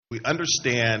We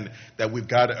understand that we've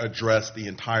got to address the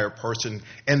entire person,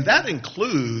 and that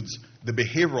includes the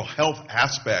behavioral health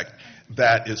aspect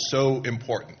that is so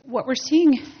important. What we're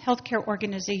seeing healthcare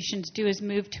organizations do is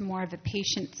move to more of a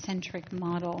patient-centric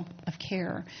model of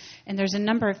care, and there's a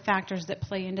number of factors that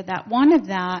play into that. One of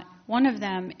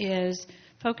them is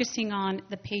focusing on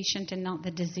the patient and not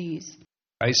the disease.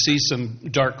 I see some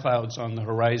dark clouds on the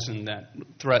horizon that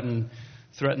threaten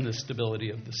the stability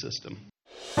of the system.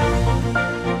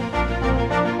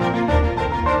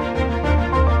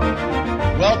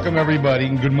 Welcome, everybody,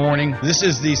 and good morning. This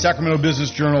is the Sacramento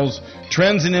Business Journal's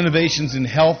Trends and Innovations in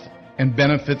Health and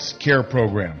Benefits Care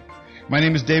program. My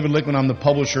name is David Lichtman. I'm the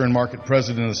publisher and market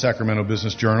president of the Sacramento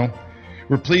Business Journal.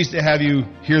 We're pleased to have you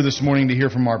here this morning to hear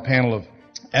from our panel of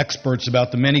experts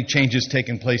about the many changes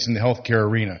taking place in the healthcare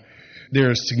arena.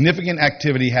 There is significant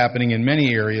activity happening in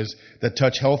many areas that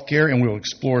touch healthcare, and we'll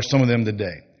explore some of them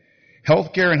today.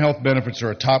 Healthcare and health benefits are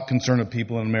a top concern of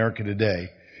people in America today,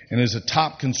 and is a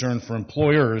top concern for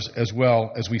employers as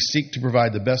well as we seek to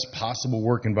provide the best possible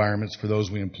work environments for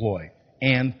those we employ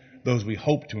and those we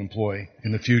hope to employ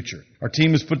in the future. Our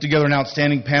team has put together an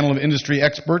outstanding panel of industry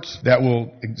experts that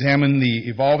will examine the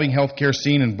evolving healthcare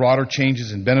scene and broader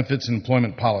changes in benefits and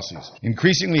employment policies.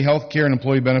 Increasingly, healthcare and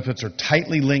employee benefits are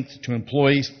tightly linked to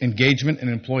employee engagement and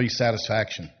employee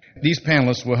satisfaction. These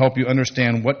panelists will help you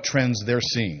understand what trends they're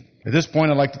seeing. At this point,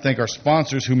 I'd like to thank our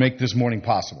sponsors who make this morning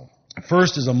possible.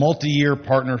 First is a multi-year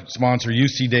partner sponsor,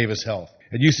 UC Davis Health.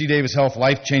 At UC Davis Health,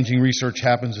 life-changing research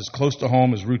happens as close to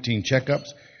home as routine checkups,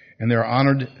 and they're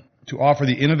honored to offer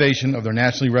the innovation of their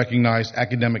nationally recognized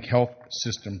academic health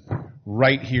system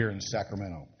right here in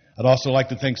Sacramento. I'd also like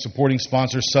to thank supporting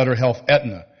sponsor Sutter Health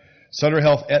Aetna. Sutter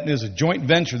Health Aetna is a joint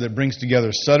venture that brings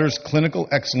together Sutter's clinical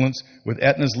excellence with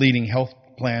Aetna's leading health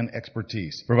plan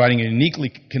expertise, providing a uniquely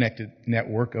connected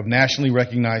network of nationally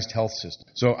recognized health systems.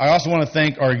 So I also want to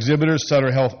thank our exhibitors,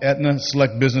 Sutter Health Aetna,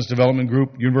 Select Business Development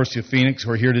Group, University of Phoenix,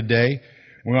 who are here today.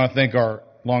 We want to thank our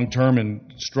long-term and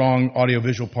strong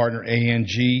audiovisual partner, ANG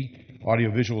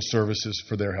Audiovisual Services,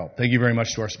 for their help. Thank you very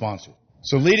much to our sponsor.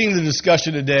 So leading the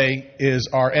discussion today is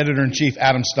our editor-in-chief,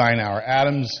 Adam Steinauer.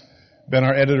 Adam's been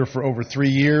our editor for over 3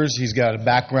 years. He's got a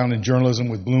background in journalism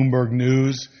with Bloomberg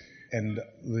News and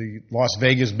the Las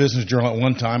Vegas Business Journal at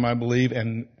one time, I believe,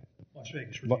 and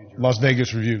Las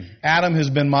Vegas Review. Adam has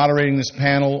been moderating this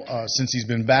panel since he's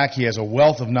been back. He has a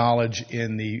wealth of knowledge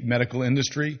in the medical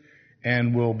industry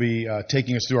and will be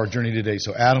taking us through our journey today.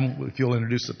 So, Adam, if you'll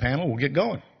introduce the panel, we'll get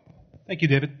going. Thank you,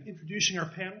 David. Introducing our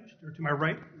panelists, to my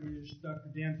right is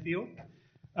Dr. Dan Field,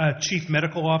 Chief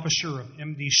Medical Officer of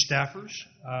MD Staffers,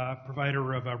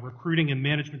 provider of recruiting and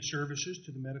management services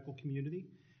to the medical community,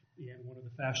 and one of the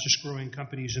fastest growing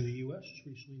companies in the U.S.,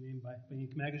 recently named by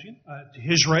Inc. magazine. To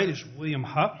his right is William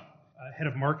Huff, Head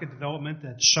of Market Development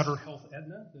at Sutter Health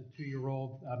Aetna, the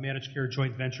 2-year-old managed care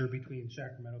joint venture between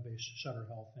Sacramento-based Sutter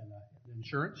Health and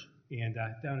Insurance. And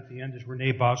down at the end is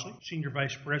Renee Bosley, Senior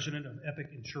Vice President of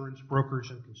Epic Insurance Brokers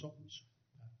and Consultants.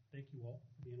 Thank you all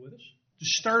for being with us. To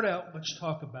start out, let's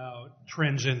talk about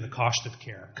trends in the cost of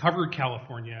care. Covered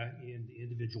California in the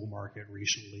individual market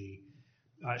recently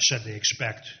said they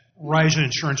expect a rise in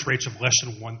insurance rates of less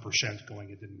than 1%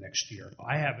 going into the next year.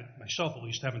 I haven't, myself at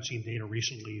least, haven't seen data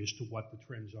recently as to what the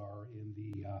trends are in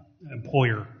the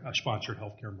employer-sponsored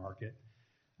healthcare market.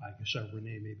 I guess,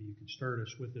 Renee, maybe you could start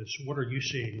us with this. What are you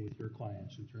seeing with your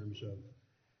clients in terms of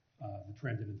the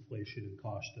trend in inflation and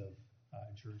cost of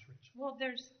insurance rates? Well,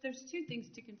 there's two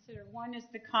things to consider. One is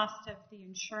the cost of the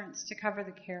insurance to cover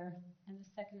the care, and the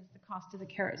second is the cost of the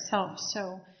care itself.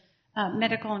 So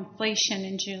medical inflation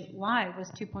in July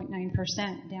was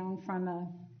 2.9%, down from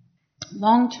a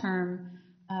long-term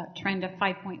trend of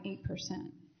 5.8%.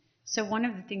 So one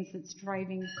of the things that's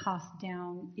driving costs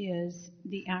down is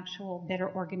the actual better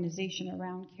organization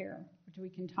around care, which we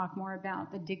can talk more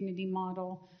about, the dignity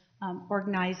model,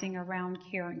 organizing around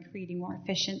care and creating more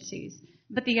efficiencies.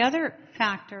 But the other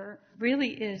factor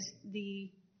really is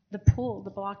the pool,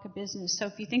 the block of business. So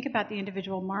if you think about the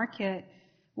individual market,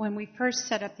 when we first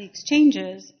set up the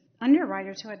exchanges,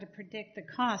 underwriters who had to predict the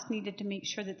cost needed to make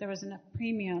sure that there was enough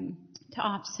premium to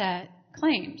offset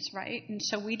claims, right? And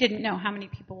so we didn't know how many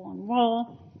people will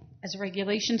enroll. As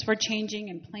regulations were changing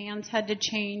and plans had to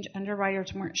change,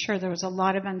 underwriters weren't sure. There was a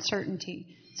lot of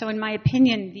uncertainty. So in my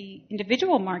opinion, the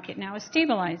individual market now is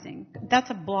stabilizing. That's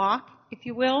a block, if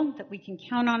you will, that we can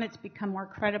count on. It's become more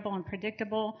credible and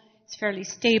predictable. It's fairly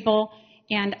stable.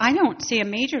 And I don't see a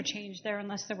major change there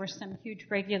unless there were some huge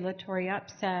regulatory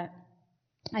upset.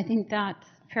 I think that's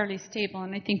fairly stable.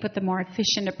 And I think with the more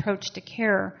efficient approach to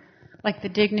care, like the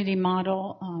dignity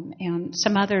model and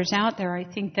some others out there, I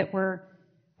think that we're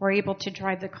we're able to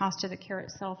drive the cost of the care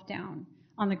itself down.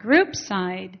 On the group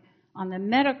side, on the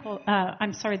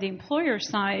the employer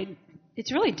side,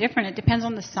 it's really different. It depends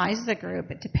on the size of the group.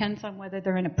 It depends on whether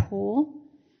they're in a pool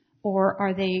or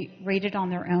are they rated on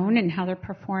their own and how they're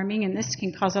performing. And this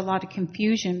can cause a lot of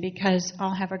confusion because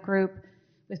I'll have a group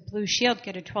with Blue Shield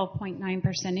get a 12.9%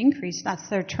 increase. That's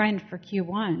their trend for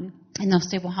Q1. And they'll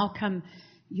say, well, how come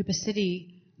Yuba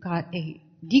City got a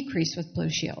decrease with Blue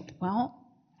Shield? Well,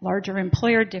 larger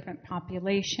employer, different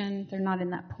population, they're not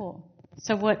in that pool.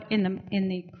 So what in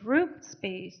the group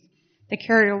space, the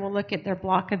carrier will look at their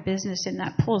block of business in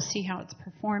that pool, see how it's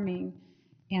performing,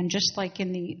 and just like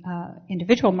in the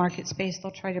individual market space,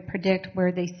 they'll try to predict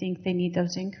where they think they need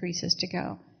those increases to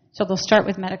go. So they'll start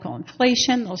with medical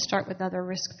inflation, they'll start with other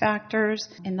risk factors,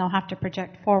 and they'll have to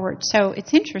project forward. So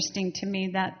it's interesting to me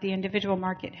that the individual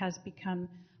market has become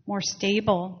more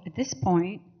stable at this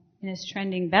point and is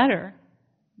trending better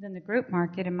than the group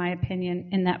market, in my opinion,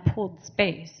 in that pooled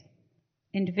space.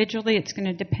 Individually, it's going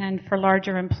to depend. For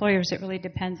larger employers, it really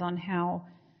depends on how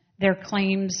their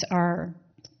claims are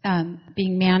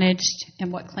being managed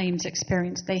and what claims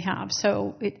experience they have.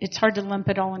 So it's hard to lump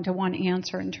it all into one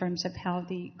answer in terms of how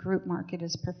the group market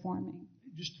is performing.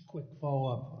 Just a quick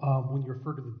follow-up. When you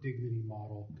refer to the Dignity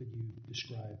model, could you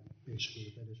describe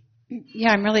basically what that is?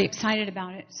 Yeah, I'm really excited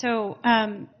about it. So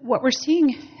what we're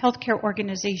seeing healthcare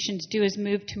organizations do is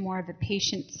move to more of a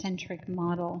patient-centric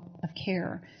model of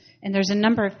care. And there's a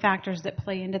number of factors that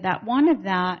play into that. One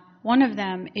of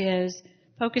them is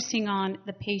focusing on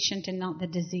the patient and not the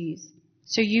disease.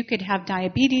 So you could have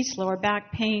diabetes, lower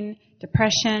back pain,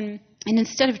 depression, and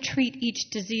instead of treat each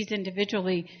disease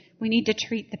individually, we need to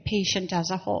treat the patient as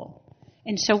a whole.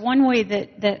 And so one way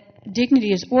that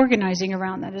Dignity is organizing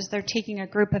around that is they're taking a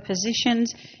group of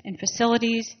physicians and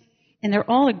facilities, and they're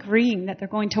all agreeing that they're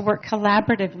going to work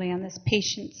collaboratively on this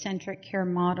patient-centric care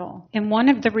model. And one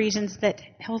of the reasons that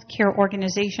healthcare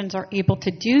organizations are able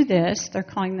to do this, they're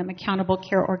calling them accountable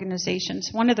care organizations,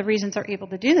 one of the reasons they're able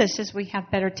to do this is we have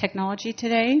better technology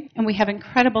today, and we have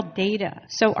incredible data.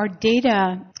 So our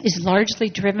data is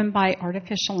largely driven by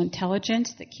artificial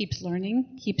intelligence that keeps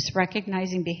learning, keeps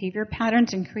recognizing behavior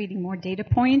patterns and creating more data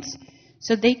points.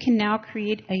 So they can now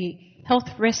create a health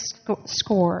risk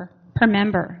score per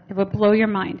member. It would blow your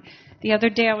mind. The other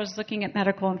day I was looking at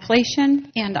medical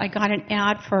inflation, and I got an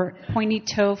ad for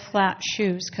pointy-toe flat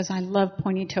shoes because I love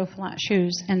pointy-toe flat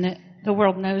shoes, and the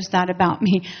world knows that about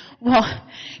me. Well,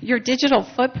 your digital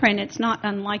footprint, it's not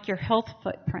unlike your health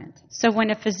footprint. So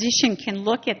when a physician can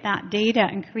look at that data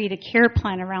and create a care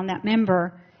plan around that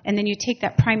member, and then you take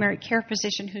that primary care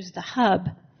physician who's the hub,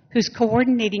 who's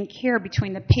coordinating care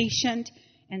between the patient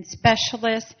and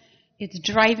specialists, it's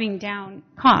driving down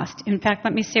cost. In fact,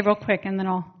 let me say real quick, and then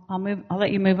I'll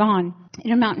let you move on.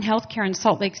 Intermountain Healthcare in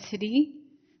Salt Lake City,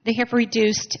 they have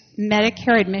reduced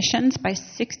Medicare admissions by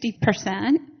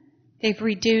 60%. They've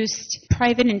reduced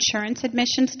private insurance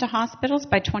admissions to hospitals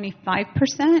by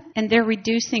 25%, and they're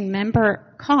reducing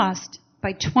member cost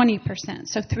by 20%.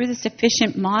 So through this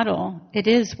efficient model, it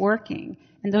is working.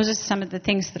 And those are some of the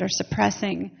things that are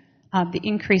suppressing the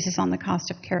increases on the cost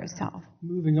of care itself.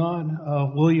 Moving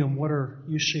on, William, what are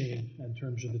you seeing in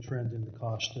terms of the trend in the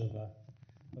cost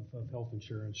of health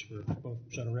insurance for both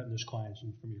Sutter Retina's clients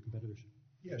and from your competitors?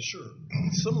 Yeah, sure.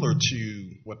 Similar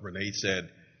to what Renee said,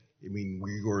 I mean,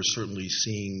 we are certainly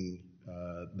seeing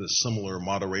the similar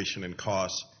moderation in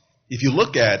costs. If you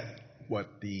look at what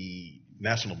the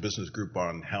National Business Group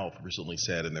on Health recently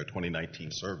said in their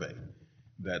 2019 survey,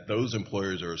 that those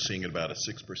employers are seeing about a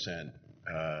 6%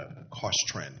 cost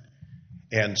trend.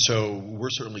 And so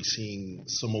we're certainly seeing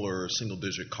similar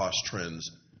single-digit cost trends.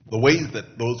 The ways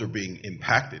that those are being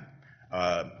impacted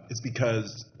is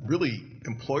because really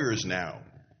employers now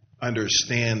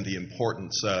understand the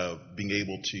importance of being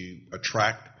able to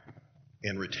attract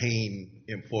and retain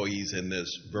employees in this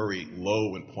very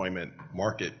low employment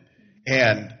market.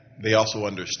 And they also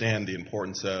understand the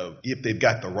importance of, if they've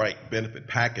got the right benefit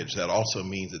package, that also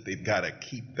means that they've got to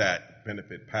keep that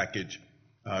benefit package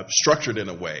structured in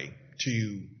a way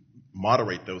to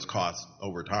moderate those costs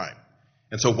over time.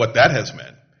 And so what that has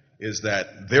meant is that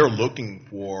they're looking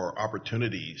for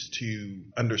opportunities to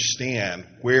understand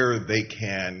where they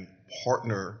can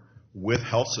partner with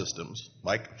health systems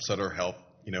like Sutter Health,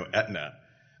 Aetna,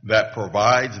 that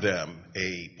provides them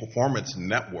a performance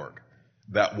network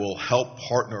that will help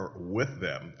partner with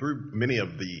them through many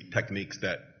of the techniques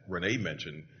that Renee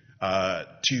mentioned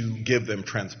to give them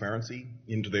transparency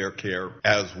into their care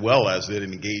as well as then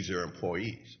engage their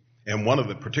employees. And one of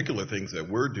the particular things that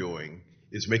we're doing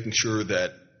is making sure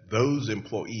that those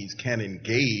employees can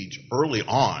engage early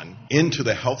on into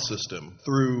the health system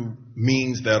through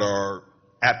means that are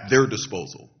at their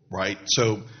disposal, right?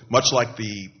 So much like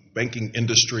the banking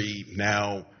industry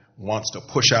now wants to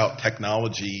push out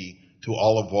technology to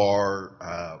all of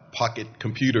our pocket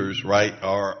computers, right,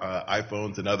 our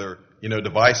iPhones and other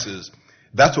devices.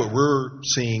 That's what we're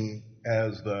seeing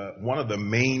as one of the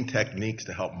main techniques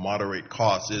to help moderate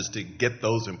costs is to get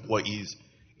those employees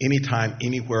anytime,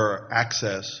 anywhere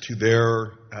access to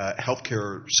their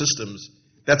healthcare systems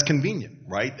that's convenient,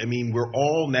 right? I mean, we're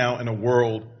all now in a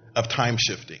world of time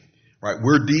shifting, right?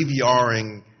 We're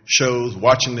DVRing shows,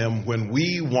 watching them when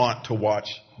we want to watch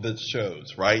the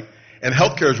shows, right? And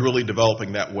healthcare is really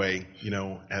developing that way,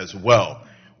 as well,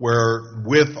 where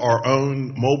with our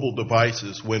own mobile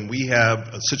devices, when we have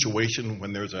a situation,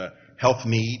 when there's a health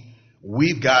need,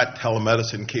 we've got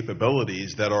telemedicine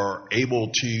capabilities that are able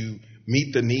to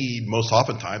meet the need most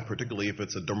oftentimes, particularly if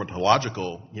it's a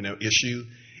dermatological, issue.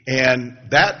 And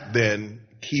that then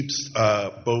keeps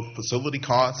both facility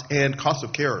costs and cost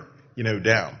of care,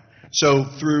 down. So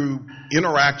through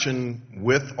interaction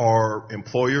with our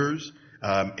employers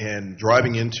and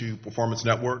driving into performance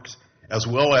networks, as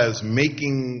well as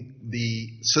making the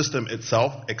system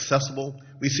itself accessible,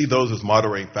 we see those as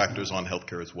moderating factors on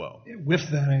healthcare as well. With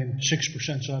that,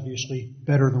 6% is obviously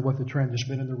better than what the trend has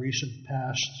been in the recent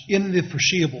past. In the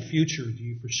foreseeable future, do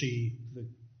you foresee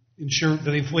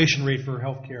the inflation rate for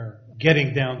healthcare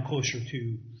getting down closer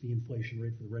to the inflation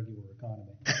rate for the regular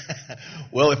economy?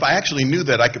 Well, if I actually knew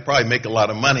that, I could probably make a lot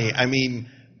of money. I mean,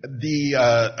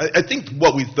 I think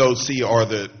what we though see are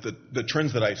the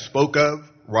trends that I spoke of,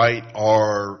 right,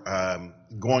 are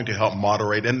going to help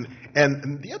moderate. And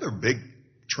the other big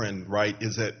trend, right,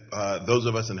 is that those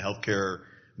of us in healthcare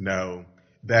know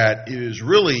that it is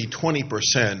really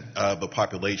 20% of the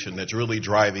population that's really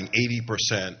driving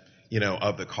 80%,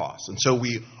 of the cost. And so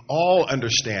we all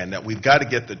understand that we've got to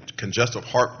get the congestive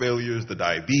heart failures, the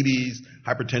diabetes,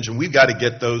 hypertension, we've got to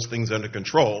get those things under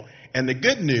control. And the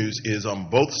good news is on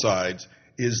both sides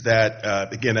is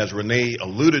that, again, as Renee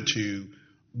alluded to,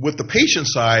 with the patient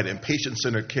side and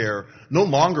patient-centered care, no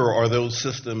longer are those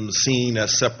systems seen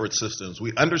as separate systems.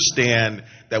 We understand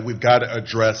that we've got to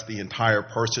address the entire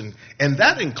person, and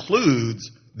that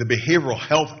includes the behavioral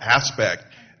health aspect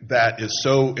that is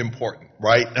so important,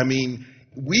 right? I mean,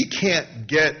 we can't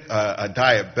get a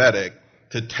diabetic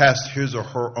to test his or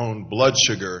her own blood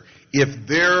sugar if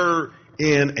they're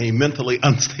in a mentally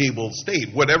unstable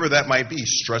state, whatever that might be,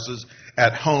 stresses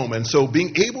at home. And so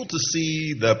being able to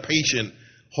see the patient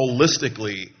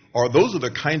holistically, those are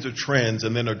the kinds of trends,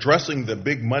 and then addressing the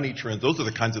big money trends, those are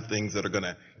the kinds of things that are going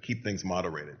to keep things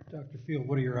moderated. Dr. Field,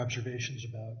 what are your observations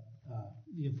about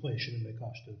the inflation and the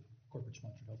cost of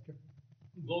corporate-sponsored healthcare?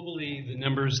 Globally, the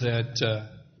numbers that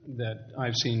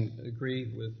I've seen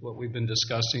agree with what we've been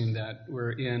discussing, that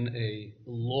we're in a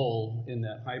lull in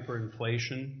that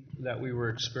hyperinflation that we were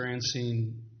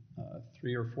experiencing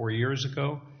 3 or 4 years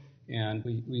ago. And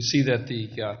we see that the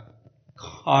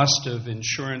cost of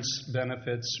insurance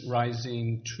benefits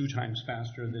rising 2 times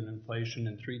faster than inflation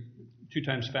and 2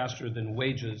 times faster than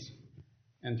wages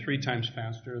and 3 times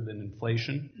faster than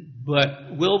inflation.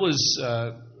 But Will was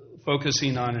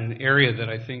focusing on an area that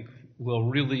I think will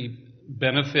really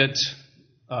benefit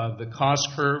the cost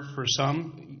curve for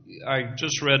some. I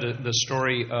just read the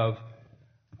story of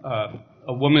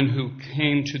a woman who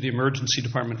came to the emergency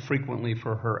department frequently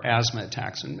for her asthma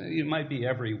attacks, and it might be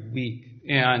every week.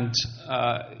 And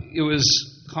it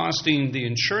was costing the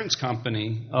insurance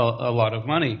company a lot of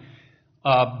money.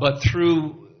 But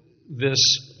through this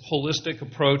holistic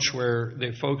approach where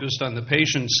they focused on the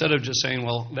patient, instead of just saying,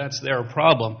 well, that's their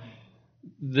problem,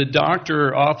 the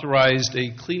doctor authorized a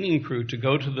cleaning crew to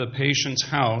go to the patient's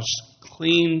house,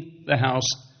 clean the house,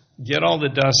 get all the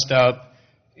dust up,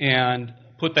 and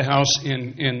put the house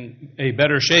in a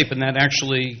better shape. And that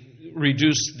actually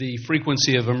reduced the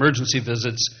frequency of emergency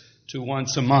visits to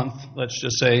once a month, let's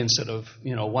just say, instead of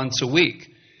once a week.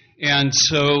 And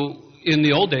so in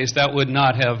the old days, that would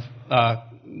not have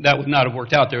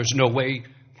worked out. There's no way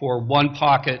for one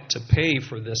pocket to pay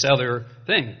for this other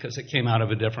thing because it came out of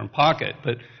a different pocket.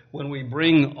 But when we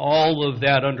bring all of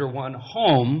that under one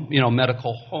home,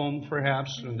 medical home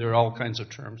perhaps, and there are all kinds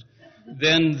of terms,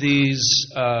 then these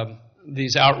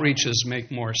outreaches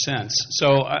make more sense.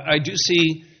 So I do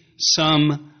see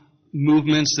some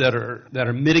movements that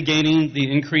are mitigating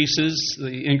the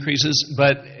increases,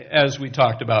 but as we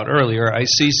talked about earlier, I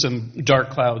see some dark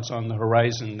clouds on the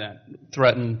horizon that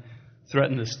threaten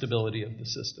the stability of the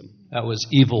system. That was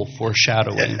evil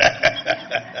foreshadowing.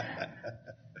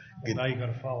 Well, now you've got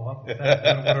to follow up with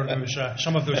that. What are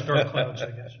some of those dark clouds,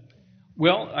 I guess?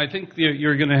 Well, I think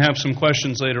you're going to have some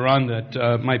questions later on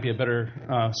that might be a better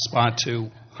spot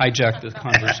to hijack the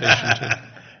conversation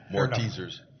to. More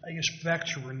teasers. I guess back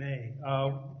to Renee.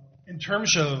 In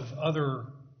terms of other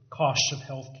costs of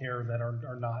health care that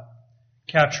are not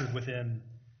captured within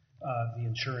the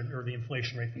insurance or the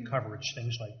inflation rate for coverage,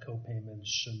 things like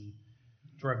co-payments and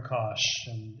drug costs,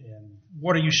 and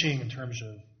what are you seeing in terms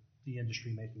of the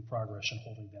industry making progress in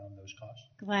holding down those costs?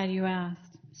 Glad you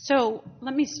asked. So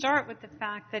let me start with the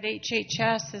fact that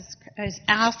HHS is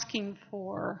asking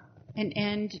for an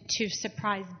end to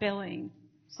surprise billing.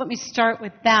 So let me start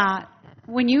with that.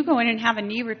 When you go in and have a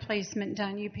knee replacement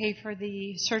done, you pay for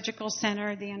the surgical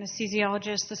center, the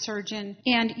anesthesiologist, the surgeon,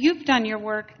 and you've done your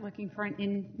work looking for an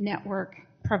in-network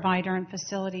provider and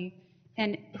facility.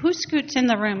 And who scoots in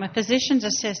the room? A physician's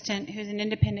assistant who's an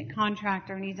independent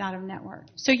contractor and he's out of network.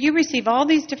 So you receive all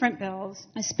these different bills,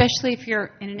 especially if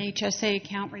you're in an HSA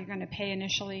account where you're going to pay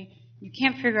initially. You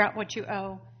can't figure out what you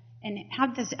owe. And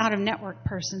have this out-of-network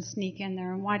person sneak in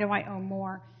there, and why do I owe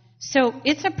more? So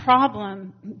it's a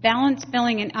problem. Balance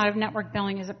billing and out-of-network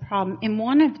billing is a problem. And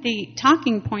one of the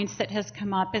talking points that has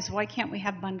come up is, why can't we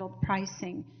have bundled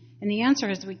pricing? And the answer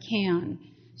is we can.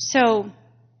 So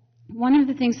one of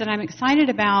the things that I'm excited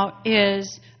about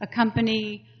is a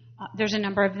company, there's a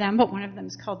number of them, but one of them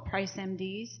is called Price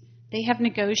MDs. They have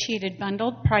negotiated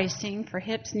bundled pricing for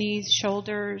hips, knees,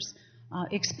 shoulders,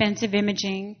 expensive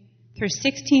imaging through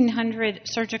 1,600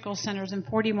 surgical centers and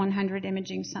 4,100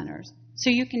 imaging centers. So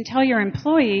you can tell your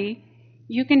employee,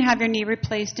 you can have your knee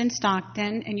replaced in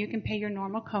Stockton and you can pay your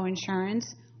normal coinsurance,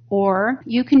 or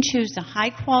you can choose a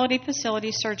high-quality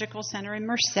facility surgical center in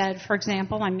Merced, for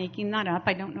example. I'm making that up.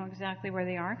 I don't know exactly where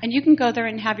they are. And you can go there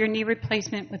and have your knee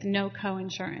replacement with no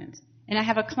coinsurance. And I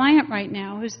have a client right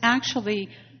now who's actually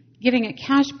giving a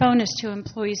cash bonus to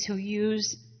employees who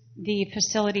use the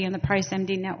facility in the Price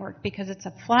MD network because it's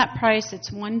a flat price,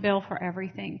 it's one bill for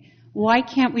everything. Why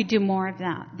can't we do more of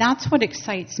that? That's what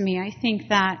excites me. I think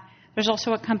that there's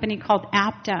also a company called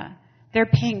APTA. They're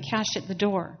paying cash at the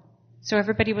door. So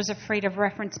everybody was afraid of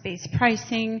reference-based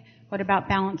pricing. What about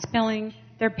balance billing?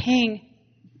 They're paying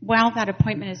while that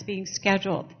appointment is being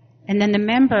scheduled. And then the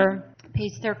member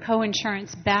pays their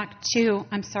coinsurance back to,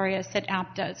 I'm sorry, I said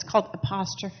APTA. It's called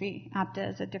Apostrophe. APTA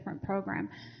is a different program.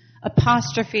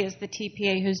 Apostrophe is the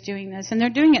TPA who's doing this. And they're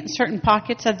doing it in certain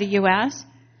pockets of the U.S.,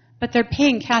 but they're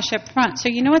paying cash up front. So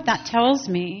you know what that tells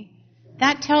me?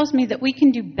 That tells me that we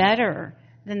can do better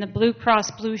than the Blue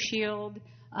Cross Blue Shield,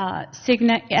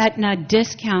 Cigna, Aetna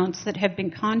discounts that have been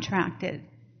contracted.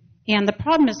 And the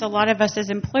problem is a lot of us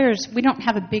as employers, we don't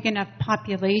have a big enough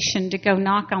population to go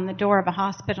knock on the door of a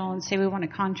hospital and say we want to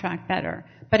contract better.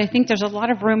 But I think there's a lot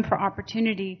of room for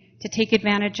opportunity to take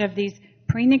advantage of these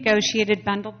pre-negotiated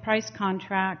bundled price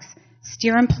contracts,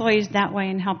 steer employees that way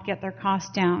and help get their costs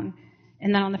down.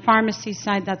 And then on the pharmacy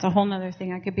side, that's a whole other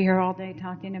thing. I could be here all day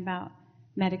talking about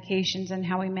medications and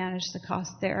how we manage the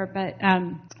cost there. But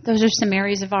those are some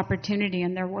areas of opportunity,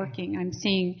 and they're working. I'm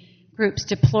seeing groups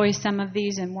deploy some of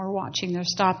these, and we're watching their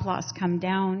stop loss come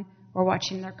down. We're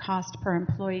watching their cost per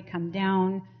employee come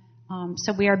down.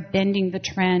 So we are bending the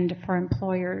trend for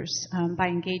employers by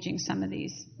engaging some of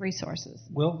these resources.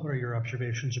 Will, what are your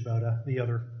observations about the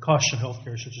other costs of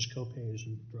healthcare, such as co-pays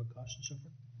and drug costs and so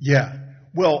forth? Yeah.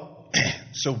 Well,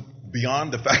 so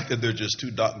beyond the fact that they're just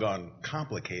too doggone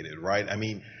complicated, right? I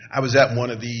mean, I was at one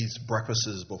of these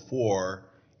breakfasts before,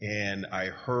 and I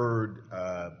heard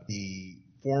the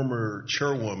former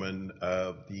chairwoman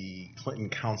of the Clinton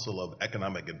Council of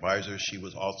Economic Advisors. She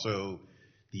was also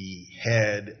the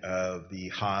head of the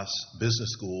Haas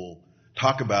Business School,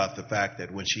 talk about the fact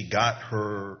that when she got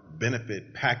her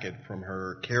benefit packet from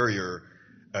her carrier,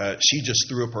 she just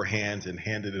threw up her hands and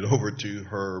handed it over to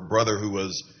her brother who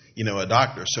was, a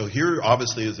doctor. So here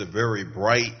obviously is a very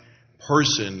bright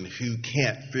person who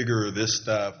can't figure this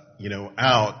stuff,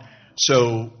 out.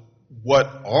 So what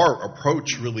our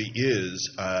approach really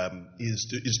is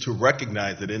to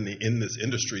recognize that in this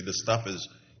industry, this stuff is,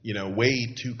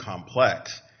 way too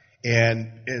complex.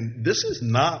 And this is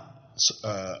not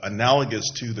analogous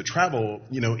to the travel,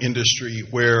 industry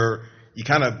where you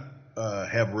kind of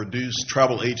have reduced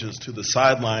travel agents to the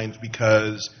sidelines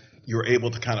because you're able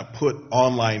to kind of put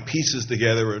online pieces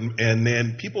together, and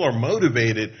then people are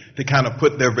motivated to kind of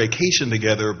put their vacation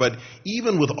together. But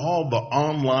even with all the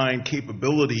online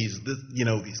capabilities,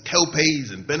 these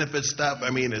co-pays and benefit stuff, I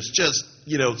mean, it's just,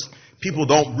 people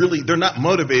they're not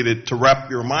motivated to wrap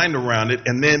your mind around it.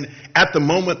 And then at the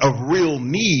moment of real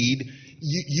need,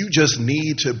 you just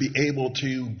need to be able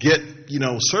to get,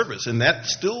 service. And that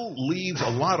still leaves a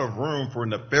lot of room for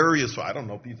nefarious, I don't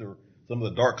know if these are some of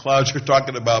the dark clouds you're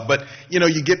talking about. But,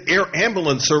 you get air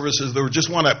ambulance services that just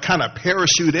want to kind of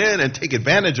parachute in and take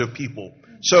advantage of people.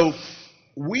 So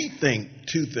we think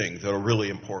two things that are really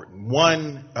important.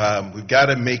 One, we've got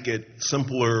to make it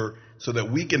simpler so that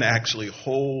we can actually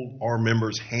hold our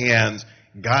members' hands,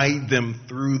 guide them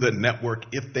through the network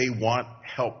if they want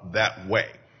help that way,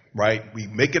 right? We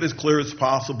make it as clear as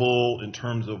possible in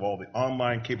terms of all the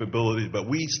online capabilities, but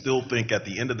we still think at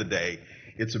the end of the day,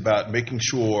 it's about making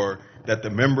sure that the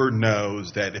member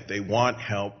knows that if they want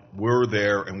help, we're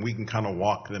there and we can kind of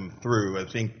walk them through. I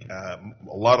think a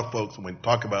lot of folks, when we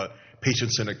talk about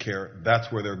patient-centered care,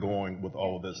 that's where they're going with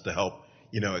all of this to help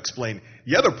explain.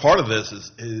 The other part of this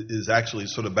is actually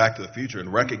sort of back to the future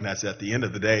and recognize that at the end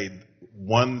of the day,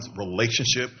 one's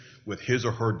relationship with his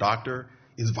or her doctor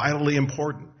is vitally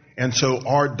important. And so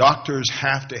our doctors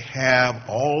have to have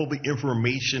all the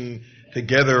information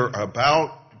together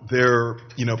about their,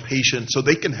 patients so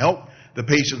they can help the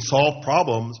patient solve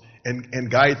problems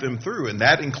and guide them through. And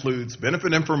that includes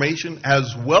benefit information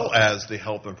as well as the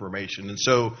health information. And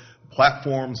so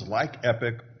platforms like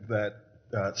Epic that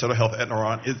Sutter Health Aetna are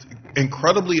on is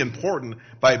incredibly important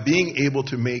by being able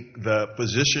to make the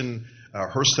physician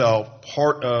herself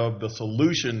part of the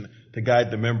solution to guide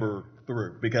the member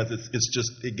through, because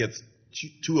it gets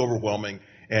too overwhelming,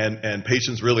 and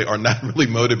patients really are not really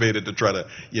motivated to try to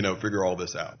figure all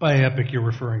this out. By Epic, you're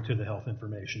referring to the health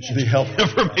information system. The health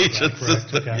information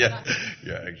system. Okay.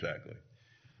 Yeah, exactly.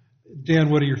 Dan,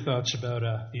 what are your thoughts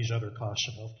about these other costs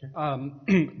of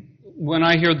healthcare? When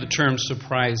I hear the term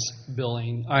surprise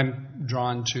billing, I'm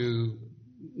drawn to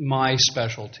my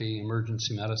specialty,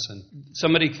 emergency medicine.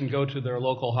 Somebody can go to their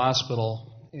local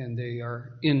hospital and they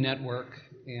are in network,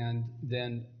 and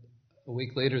then a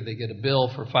week later they get a bill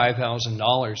for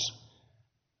 $5,000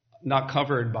 not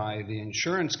covered by the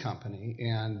insurance company,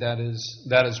 and that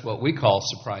is what we call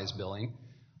surprise billing.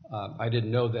 I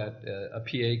didn't know that a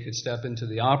PA could step into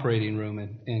the operating room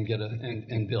and get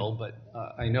and bill, but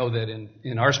I know that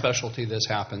in our specialty this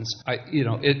happens.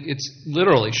 It's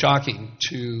literally shocking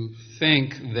to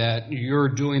think that you're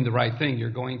doing the right thing. You're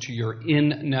going to your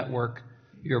in-network,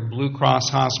 your Blue Cross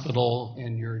hospital,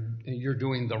 and you're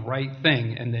doing the right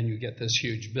thing, and then you get this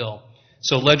huge bill.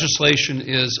 So legislation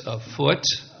is afoot.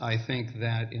 I think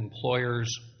that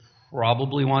employers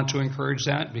probably want to encourage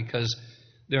that because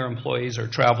their employees are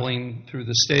traveling through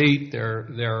the state,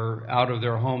 they're out of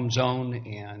their home zone,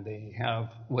 and they have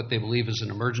what they believe is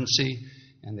an emergency,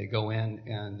 and they go in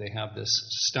and they have this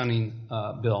stunning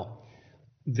bill.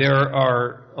 There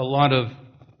are a lot of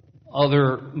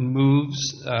other moves,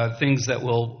 things that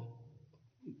will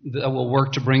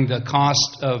work to bring the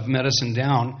cost of medicine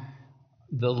down.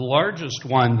 The largest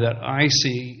one that I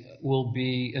see will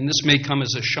be, and this may come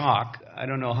as a shock, I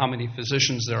don't know how many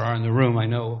physicians there are in the room. I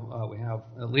know we have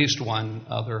at least one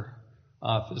other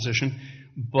physician.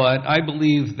 But I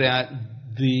believe that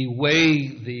the way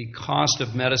the cost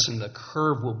of medicine, the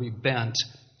curve will be bent,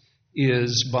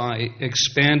 is by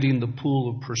expanding the pool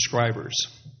of prescribers.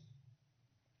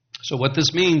 So what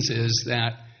this means is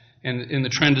that, and the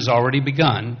trend has already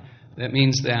begun, that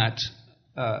means that,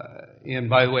 and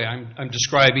by the way, I'm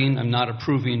describing, I'm not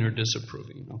approving or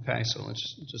disapproving, okay? So let's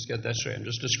just get that straight. I'm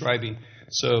just describing.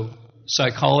 So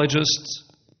psychologists,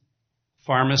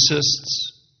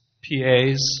 pharmacists,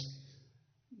 PAs,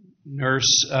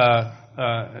 nurse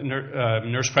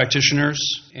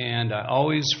practitioners, and I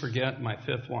always forget my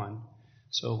fifth one.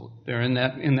 So they're in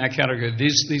that category.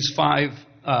 These five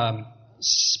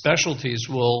specialties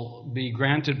will be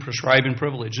granted prescribing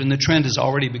privilege, and the trend has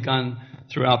already begun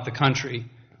throughout the country.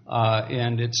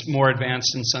 And it's more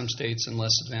advanced in some states and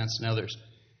less advanced in others.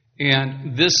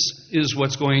 And this is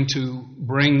what's going to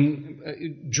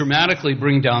dramatically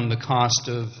bring down the cost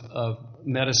of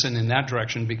medicine in that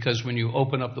direction, because when you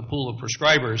open up the pool of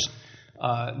prescribers,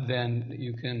 then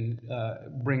you can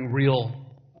bring real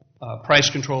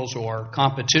price controls or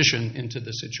competition into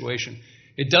the situation.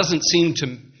 It doesn't seem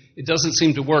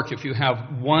to work if you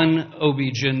have one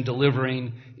OB-GYN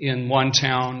delivering in one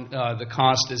town, the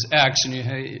cost is X, and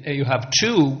you have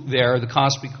two there, the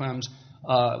cost becomes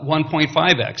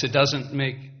 1.5X. It doesn't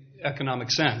make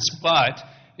economic sense. But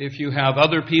if you have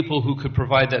other people who could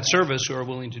provide that service who are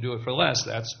willing to do it for less,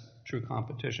 that's true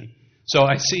competition. So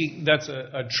I see that's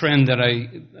a trend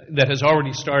that has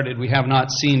already started. We have not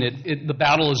seen it. The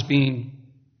battle is being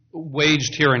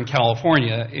waged here in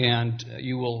California, and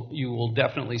you will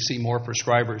definitely see more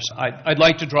prescribers. I'd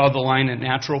like to draw the line at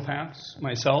naturopaths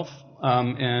myself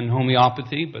and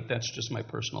homeopathy, but that's just my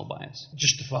personal bias.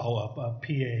 Just to follow up,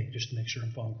 PA, just to make sure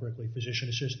I'm following correctly, physician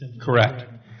assistant? Correct.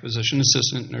 Physician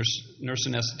assistant, nurse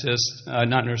anesthetist,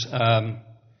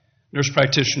 nurse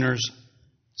practitioners,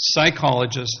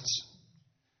 psychologists,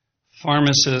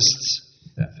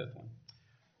 pharmacists, that fifth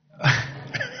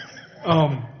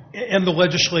one. And the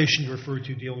legislation you referred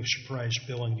to dealing with surprise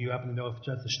billing, do you happen to know if it's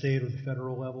at the state or the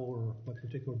federal level, or what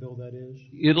particular bill that is?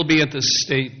 It'll be at the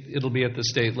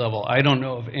state level. I don't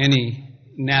know of any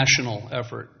national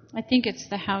effort. I think it's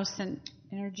the House and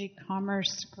Energy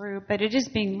Commerce Group, but it is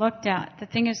being looked at. The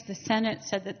thing is, the Senate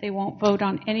said that they won't vote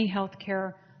on any health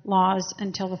care laws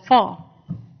until the fall.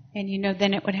 And,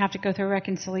 then it would have to go through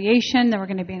reconciliation. Then we're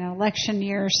going to be in an election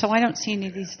year. So I don't see any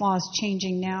of these laws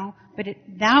changing now. But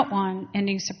that one,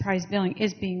 ending surprise billing,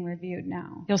 is being reviewed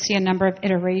now. You'll see a number of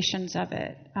iterations of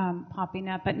it popping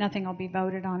up, but nothing will be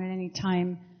voted on at any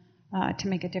time to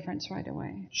make a difference right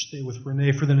away. Stay with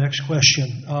Renee for the next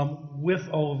question. With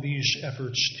all of these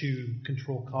efforts to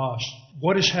control costs,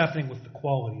 what is happening with the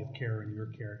quality of care in your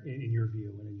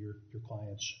view, and in your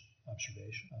clients'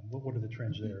 observation? What are the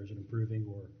trends there? Is it improving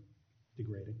or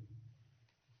degrading?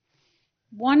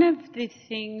 One of the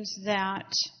things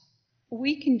that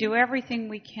we can do everything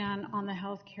we can on the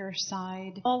healthcare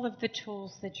side. All of the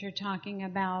tools that you're talking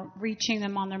about, reaching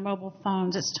them on their mobile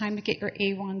phones, it's time to get your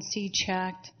A1C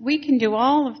checked. We can do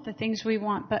all of the things we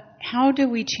want, but how do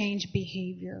we change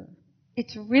behavior?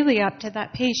 It's really up to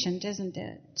that patient, isn't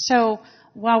it? So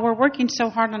while we're working so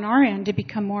hard on our end to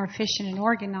become more efficient and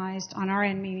organized, on our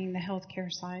end meaning the healthcare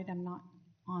side, I'm not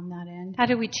on that end, how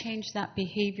do we change that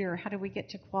behavior? How do we get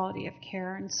to quality of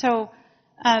care? And so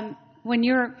when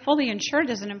you're fully insured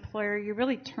as an employer, you're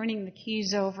really turning the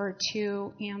keys over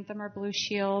to Anthem or Blue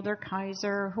Shield or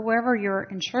Kaiser, or whoever you're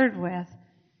insured with,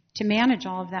 to manage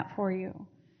all of that for you.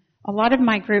 A lot of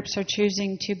my groups are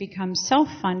choosing to become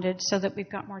self-funded so that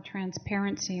we've got more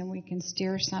transparency and we can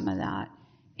steer some of that.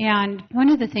 And one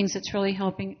of the things that's really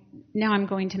helping, now I'm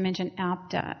going to mention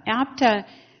APTA. APTA,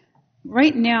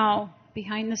 right now,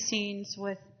 behind the scenes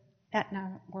with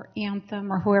Aetna or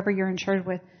Anthem or whoever you're insured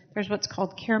with, there's what's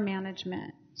called care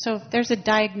management. So if there's a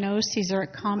diagnosis or a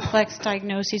complex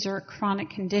diagnosis or a chronic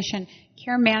condition,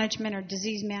 care management or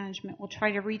disease management will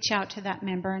try to reach out to that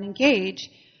member and engage.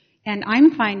 And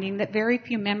I'm finding that very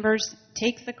few members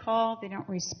take the call, they don't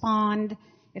respond.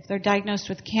 If they're diagnosed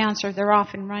with cancer, they're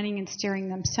off and running and steering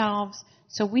themselves.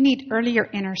 So we need earlier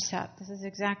intercept. This is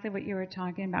exactly what you were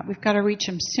talking about. We've got to reach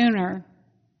them sooner.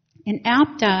 In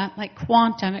APTA, like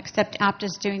Quantum, except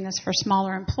APTA's doing this for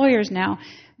smaller employers now,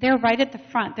 they're right at the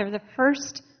front. They're the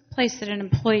first place that an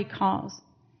employee calls.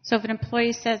 So if an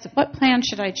employee says, what plan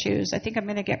should I choose? I think I'm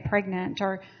going to get pregnant,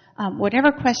 or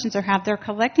whatever questions they have, they're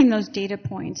collecting those data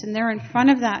points, and they're in front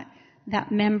of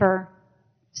that member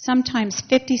sometimes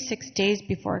 56 days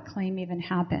before a claim even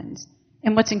happens.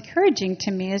 And what's encouraging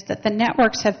to me is that the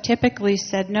networks have typically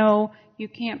said, no, you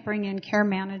can't bring in care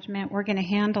management, we're going to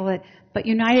handle it. But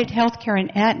United Healthcare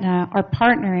and Aetna are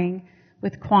partnering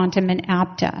with Quantum and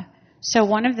APTA. So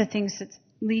one of the things that's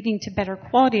leading to better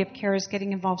quality of care is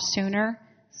getting involved sooner,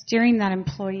 steering that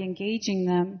employee, engaging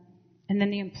them, and then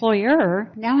the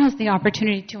employer now has the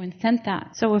opportunity to incent that.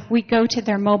 So if we go to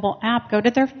their mobile app, go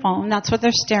to their phone, that's what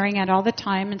they're staring at all the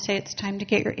time, and say it's time to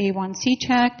get your A1C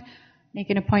checked, make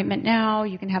an appointment now,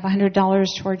 you can have $100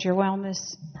 towards your wellness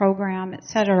program,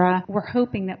 etc. We're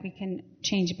hoping that we can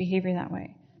change behavior that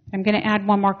way. I'm going to add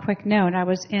one more quick note. I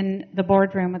was in the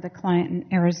boardroom with a client in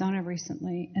Arizona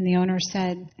recently, and the owner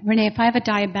said, Renee, if I have a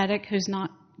diabetic who's not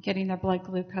getting their blood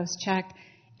glucose checked,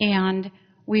 and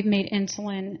we've made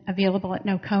insulin available at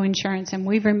no co-insurance, and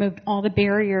we've removed all the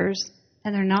barriers,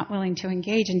 and they're not willing to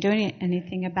engage in doing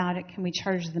anything about it, can we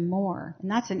charge them more? And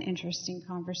that's an interesting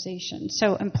conversation.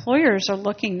 So employers are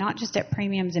looking not just at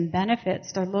premiums and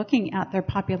benefits, they're looking at their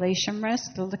population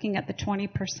risk, they're looking at the 20%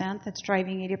 that's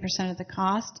driving 80% of the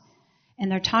cost,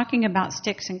 and they're talking about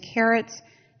sticks and carrots,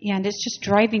 and it's just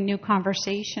driving new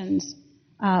conversations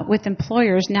with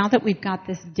employers now that we've got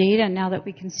this data, now that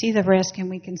we can see the risk and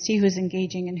we can see who's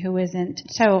engaging and who isn't.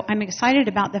 So I'm excited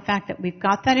about the fact that we've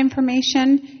got that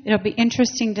information. It'll be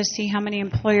interesting to see how many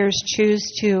employers choose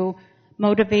to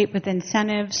motivate with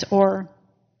incentives or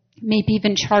maybe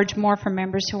even charge more for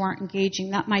members who aren't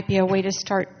engaging. That might be a way to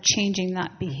start changing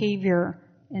that behavior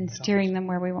and steering them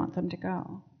where we want them to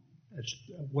go.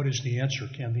 What is the answer?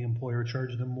 Can the employer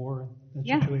charge them more in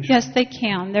that situation? Yes, they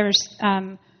can.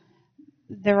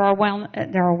 There are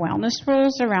wellness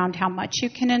rules around how much you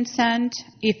can incent.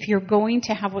 If you're going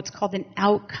to have what's called an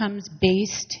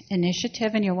outcomes-based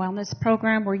initiative in your wellness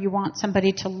program where you want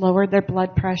somebody to lower their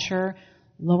blood pressure,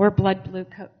 lower blood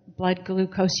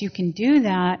glucose, you can do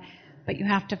that, but you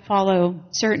have to follow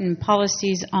certain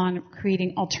policies on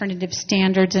creating alternative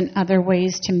standards and other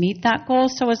ways to meet that goal.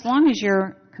 So as long as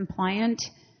you're compliant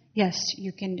yes,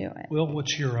 you can do it. Will,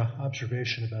 what's your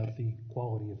observation about the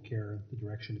quality of care and the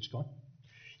direction it's going?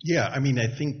 Yeah, I mean, I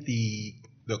think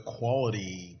the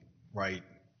quality, right,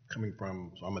 coming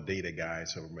from, so I'm a data guy,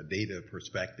 so from a data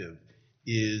perspective,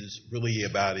 is really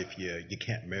about if you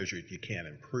can't measure it, you can't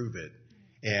improve it.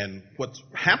 And what's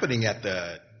happening at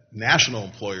the national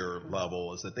employer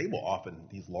level is that they will often,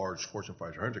 these large Fortune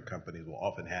 500 companies will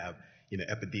often have,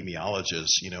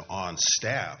 epidemiologists, on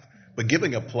staff. But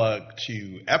giving a plug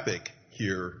to Epic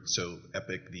here, so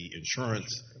Epic, the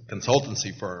insurance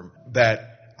consultancy firm,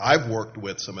 that I've worked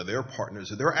with some of their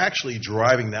partners, they're actually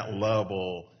driving that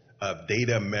level of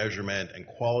data measurement and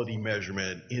quality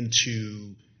measurement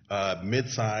into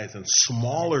mid-size and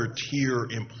smaller tier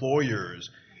employers.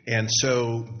 And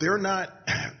so they're not,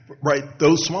 right,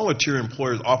 those smaller tier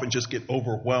employers often just get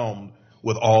overwhelmed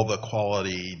with all the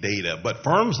quality data. But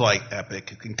firms like Epic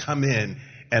can come in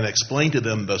and explain to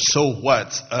them the so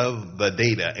whats of the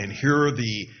data, and here are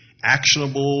the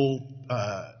actionable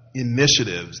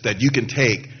initiatives that you can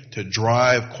take to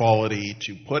drive quality,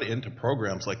 to put into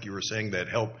programs like you were saying that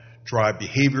help drive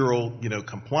behavioral,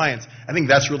 compliance. I think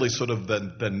that's really sort of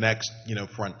the next,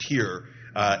 frontier,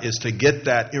 is to get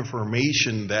that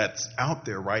information that's out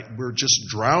there, right? We're just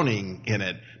drowning in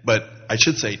it, but I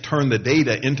should say turn the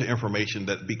data into information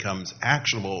that becomes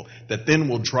actionable, that then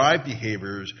will drive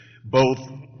behaviors both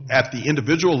at the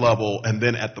individual level and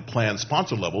then at the plan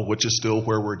sponsor level, which is still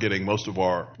where we're getting most of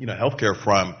our, healthcare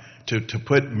from, to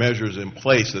put measures in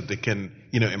place that they can,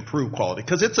 improve quality.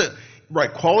 Because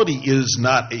quality is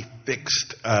not a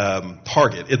fixed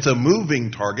target. It's a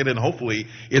moving target, and hopefully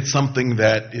it's something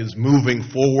that is moving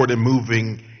forward and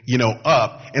moving,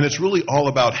 up. And it's really all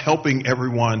about helping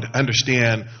everyone to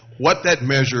understand what that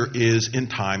measure is in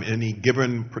time, any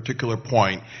given particular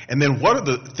point, and then what are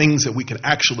the things that we can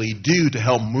actually do to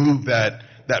help move that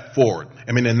forward.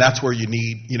 I mean, and that's where you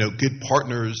need, good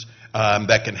partners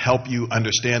that can help you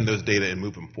understand those data and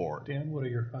move them forward. Dan, what are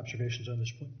your observations on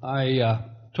this point? I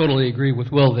totally agree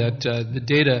with Will that the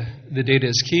data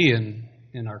is key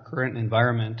in our current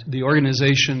environment. The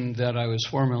organization that I was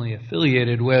formerly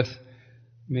affiliated with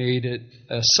made it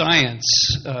a science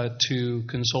to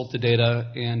consult the data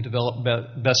and develop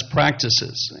best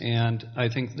practices. And I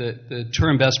think that the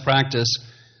term best practice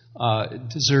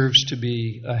deserves to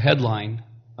be a headline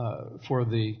for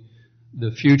the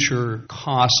future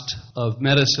cost of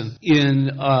medicine.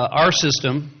 In our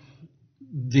system,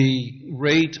 the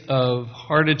rate of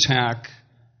heart attack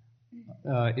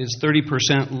is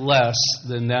 30% less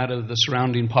than that of the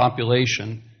surrounding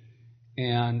population,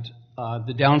 and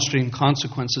the downstream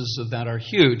consequences of that are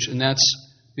huge, and that's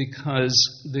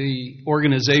because the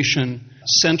organization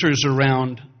centers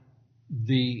around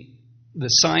the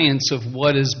science of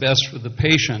what is best for the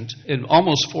patient. It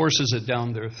almost forces it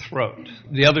down their throat.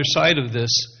 The other side of this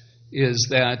is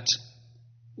that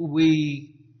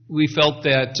we felt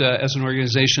that as an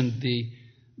organization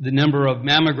the number of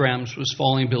mammograms was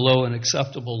falling below an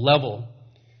acceptable level.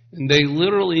 And they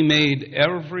literally made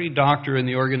every doctor in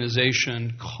the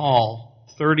organization call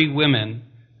 30 women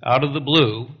out of the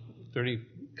blue, 30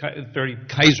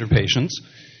 Kaiser patients.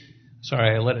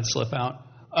 Sorry, I let it slip out.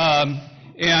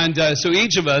 So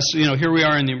each of us, here we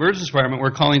are in the emergency department,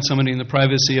 we're calling somebody in the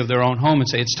privacy of their own home and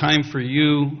say, it's time for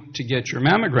you to get your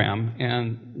mammogram.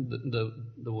 And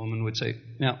the woman would say,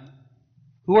 now,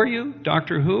 who are you?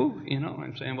 Doctor who?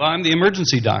 I'm saying, well, I'm the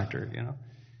emergency doctor,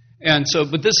 And so,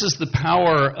 but this is the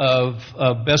power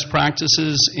of best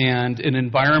practices and an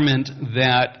environment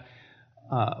that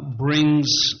brings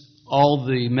all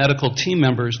the medical team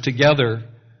members together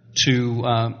to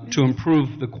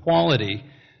improve the quality.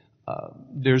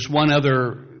 There's one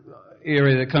other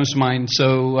area that comes to mind.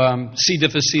 So C.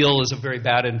 difficile is a very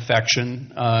bad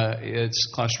infection. It's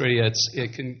Clostridia.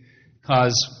 It can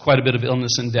cause quite a bit of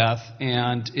illness and death,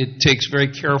 and it takes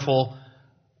very careful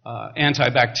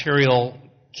antibacterial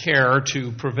care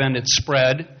to prevent its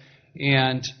spread,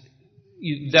 and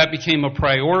that became a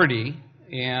priority,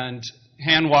 and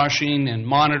hand washing and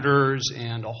monitors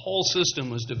and a whole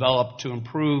system was developed to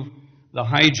improve the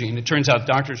hygiene. It turns out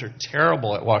doctors are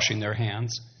terrible at washing their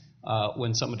hands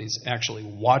when somebody's actually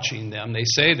watching them. They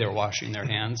say they're washing their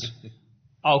hands.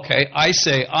 Okay, I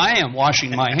say I am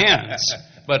washing my hands,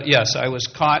 but yes, I was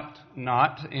caught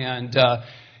not, and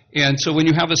so when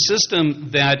you have a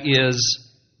system that is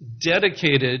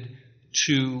dedicated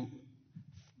to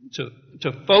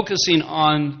focusing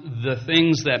on the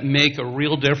things that make a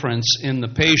real difference in the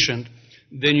patient,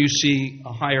 then you see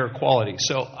a higher quality.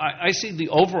 So I see the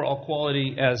overall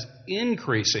quality as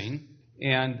increasing,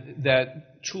 and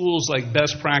that tools like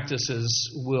best practices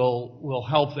will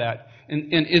help that. And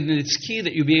it's key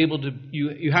that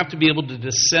you have to be able to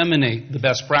disseminate the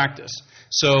best practice.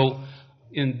 So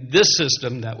in this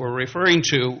system that we're referring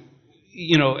to,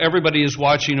 everybody is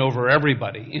watching over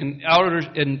everybody. In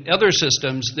other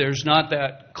systems, there's not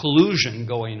that collusion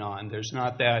going on. There's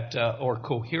not that or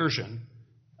cohesion,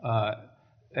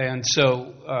 and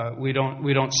so we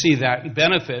don't see that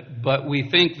benefit. But we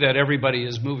think that everybody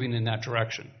is moving in that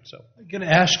direction. So I'm going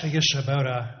to ask, I guess, about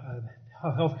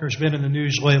how healthcare has been in the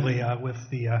news lately with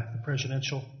the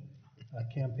presidential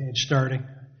campaign starting.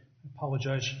 I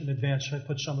apologize in advance. I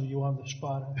put some of you on the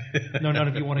spot. I know none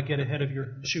of you want to get ahead of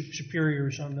your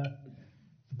superiors on the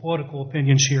political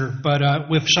opinions here, but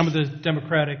with some of the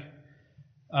Democratic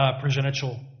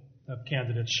presidential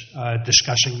candidates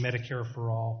discussing Medicare for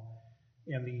all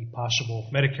and the possible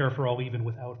Medicare for all even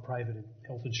without private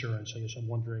health insurance,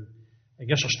 I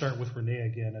guess I'll start with Renee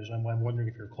again, as I'm wondering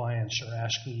if your clients are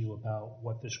asking you about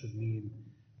what this would mean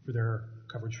for their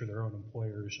coverage for their own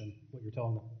employers and what you're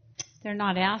telling them. They're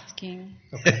not asking.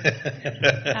 Okay.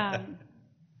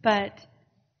 But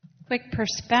quick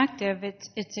perspective,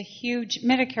 it's a huge,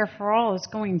 Medicare for all is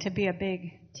going to be a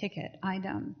big ticket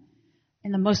item.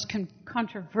 And the most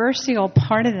controversial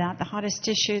part of that, the hottest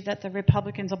issue that the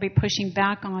Republicans will be pushing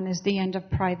back on, is the end of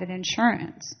private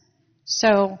insurance.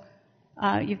 So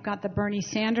you've got the Bernie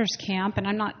Sanders camp, and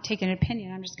I'm not taking an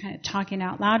opinion, I'm just kind of talking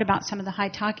out loud about some of the high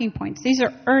talking points. These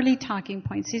are early talking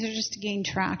points. These are just to gain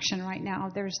traction right now.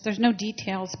 There's no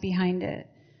details behind it.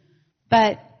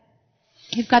 But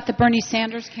you've got the Bernie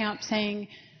Sanders camp saying,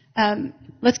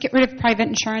 let's get rid of private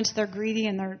insurance. They're greedy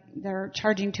and they're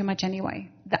charging too much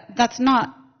anyway. That's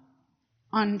not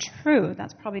untrue.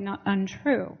 That's probably not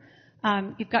untrue.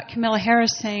 You've got Kamala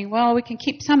Harris saying, well, we can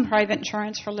keep some private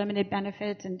insurance for limited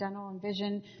benefits and dental and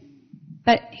vision.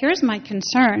 But here's my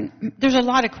concern. There's a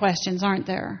lot of questions, aren't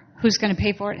there? Who's going to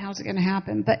pay for it? How's it going to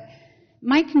happen? But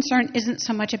my concern isn't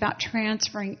so much about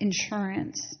transferring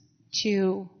insurance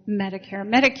to Medicare.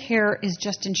 Medicare is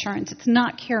just insurance. It's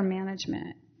not care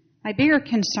management. My bigger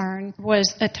concern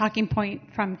was a talking point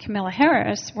from Kamala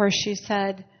Harris where she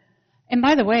said, and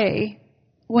by the way,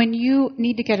 when you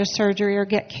need to get a surgery or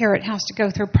get care, it has to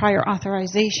go through prior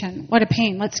authorization. What a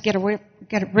pain. Let's get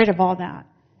rid of all that.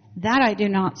 That I do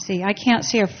not see. I can't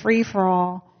see a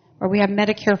free-for-all where we have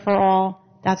Medicare for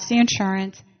all. That's the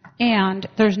insurance. And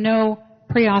there's no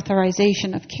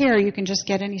pre-authorization of care. You can just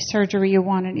get any surgery you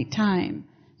want anytime.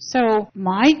 So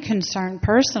my concern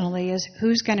personally is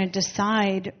who's going to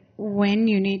decide when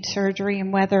you need surgery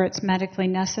and whether it's medically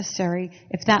necessary.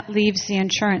 If that leaves the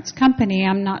insurance company,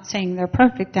 I'm not saying they're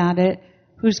perfect at it,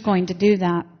 who's going to do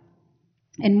that?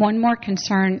 And one more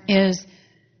concern is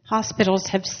hospitals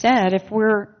have said if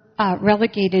we're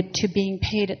relegated to being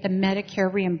paid at the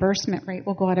Medicare reimbursement rate,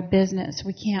 we'll go out of business.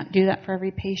 We can't do that for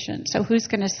every patient. So who's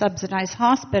going to subsidize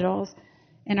hospitals?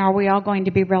 And are we all going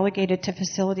to be relegated to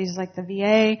facilities like the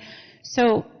VA?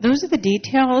 So those are the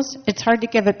details. It's hard to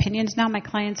give opinions now. My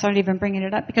clients aren't even bringing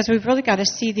it up because we've really got to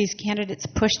see these candidates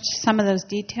push some of those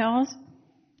details.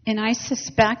 And I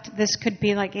suspect this could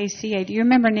be like ACA. Do you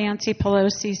remember Nancy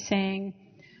Pelosi saying,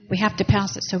 we have to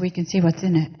pass it so we can see what's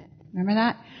in it? Remember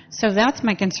that? So that's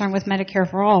my concern with Medicare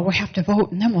for all. We have to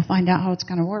vote and then we'll find out how it's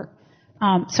going to work.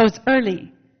 So it's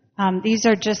early. These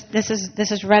are just, this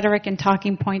is rhetoric and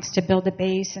talking points to build a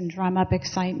base and drum up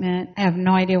excitement. I have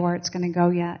no idea where it's going to go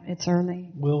yet. It's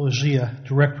early. Will, as the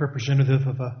direct representative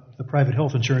of the private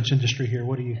health insurance industry here,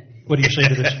 what do you say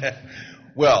to this?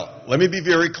 Well, let me be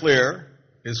very clear.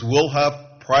 Is Will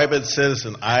Huff, private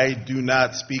citizen. I do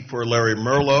not speak for Larry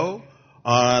Merlo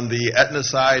on the Aetna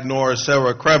side, nor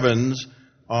Sarah Crevens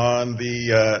on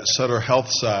the Sutter Health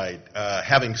side.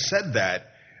 Having said that,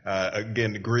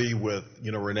 again, agree with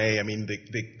Renee. I mean,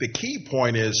 the key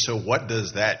point is, so what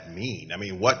does that mean? I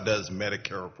mean, what does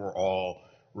Medicare for all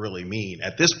really mean?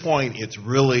 At this point, it's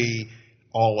really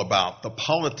all about the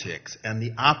politics and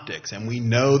the optics, and we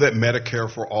know that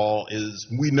Medicare for all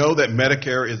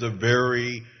Medicare is a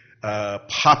very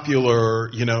popular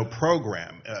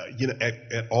program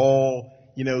at all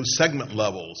segment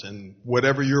levels and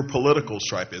whatever your political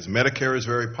stripe is. Medicare is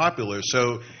very popular,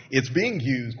 so it's being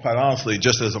used, quite honestly,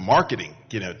 just as a marketing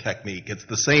technique. It's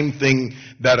the same thing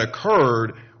that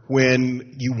occurred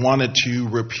when you wanted to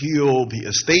repeal the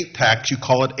estate tax. You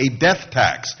call it a death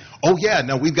tax. Oh yeah,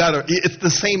 no, it's the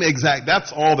same exact,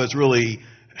 that's all that's really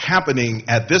happening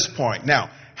at this point. Now,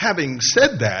 having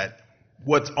said that,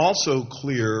 what's also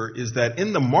clear is that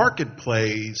in the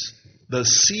marketplace, the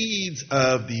seeds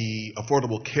of the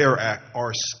Affordable Care Act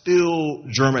are still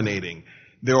germinating.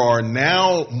 There are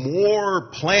now more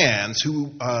plans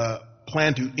who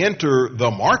plan to enter the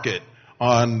market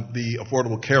on the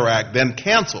Affordable Care Act than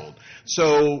canceled.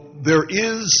 So there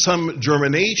is some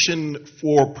germination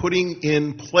for putting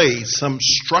in place some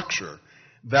structure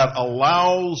that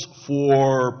allows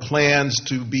for plans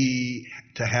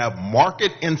to have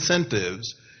market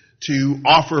incentives to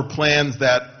offer plans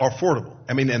that are affordable.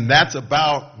 I mean, and that's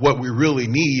about what we really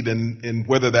need, and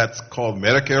whether that's called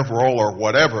Medicare for All or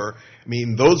whatever, I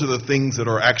mean, those are the things that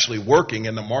are actually working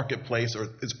in the marketplace, or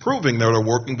is proving that are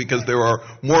working, because there are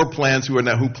more plans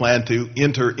who plan to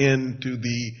enter into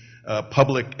the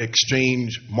public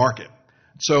exchange market.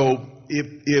 So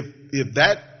if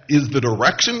that is the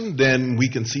direction, then we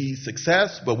can see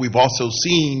success. But we've also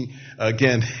seen,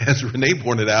 again, as Renee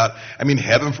pointed out, I mean,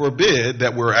 heaven forbid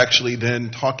that we're actually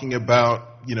then talking about,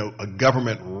 a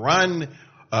government-run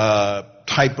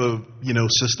type of,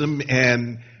 system,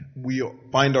 and we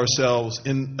find ourselves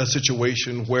in a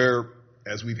situation where,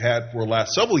 as we've had for the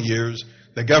last several years,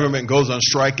 the government goes on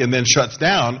strike and then shuts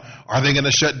down. Are they going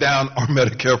to shut down our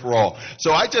Medicare for All?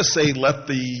 So I just say let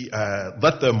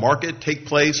the market take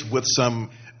place with some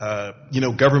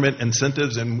government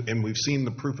incentives, and we've seen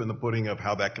the proof in the pudding of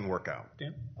how that can work out.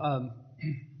 Dan?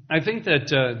 I think that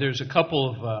there's a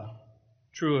couple of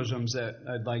truisms that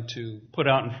I'd like to put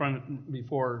out in front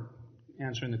before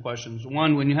answering the questions.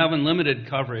 One, when you have unlimited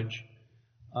coverage,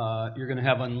 you're going to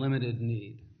have unlimited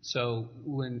need. So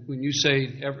when you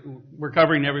say we're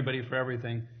covering everybody for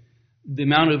everything, the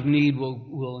amount of need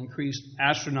will increase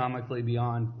astronomically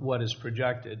beyond what is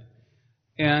projected.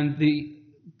 And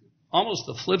almost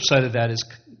the flip side of that is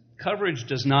coverage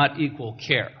does not equal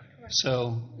care.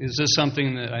 So is this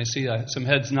something that I see some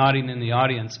heads nodding in the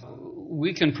audience?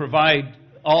 We can provide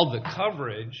all the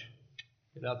coverage,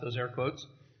 get out those air quotes,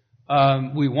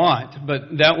 we want,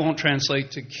 but that won't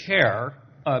translate to care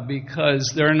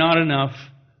because there are not enough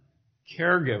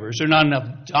caregivers, there are not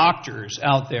enough doctors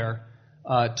out there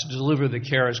to deliver the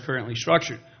care as currently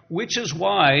structured, which is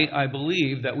why I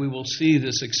believe that we will see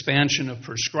this expansion of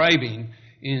prescribing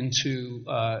into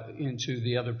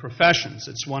the other professions.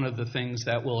 It's one of the things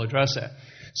that will address that.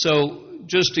 So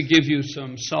just to give you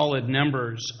some solid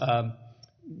numbers,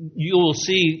 you will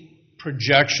see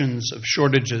projections of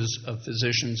shortages of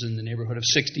physicians in the neighborhood of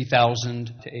 60,000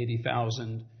 to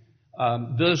 80,000.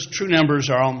 Those true numbers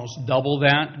are almost double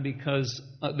that because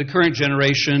the current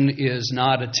generation is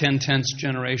not a 10-tenths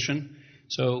generation.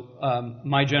 So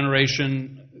my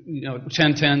generation,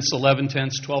 10-tenths,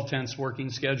 11-tenths, 12-tenths working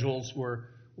schedules were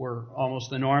almost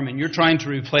the norm. And you're trying to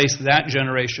replace that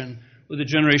generation with a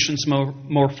generation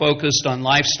more focused on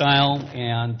lifestyle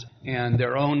and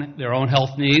their own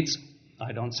health needs.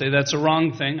 I don't say that's a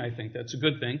wrong thing. I think that's a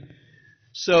good thing.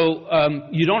 So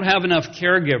you don't have enough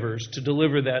caregivers to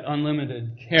deliver that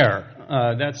unlimited care.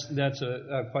 That's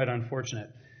quite unfortunate.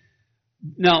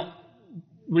 Now,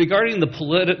 regarding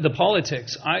the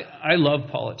politics, I love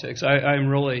politics. I'm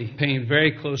really paying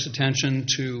very close attention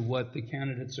to what the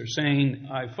candidates are saying.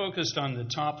 I focused on the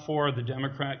top four of the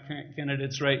Democrat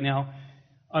candidates right now.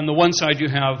 On the one side, you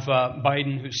have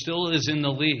Biden, who still is in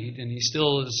the lead, and he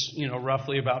still is,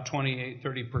 roughly about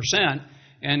 28-30%.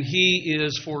 And he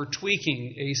is for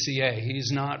tweaking ACA. He's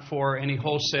not for any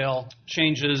wholesale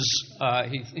changes.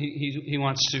 He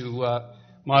wants to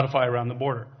modify around the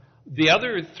border. The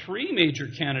other three major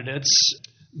candidates,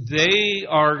 they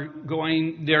are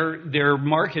they're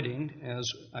marketing, as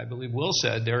I believe Will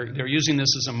said, they're using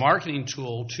this as a marketing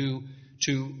tool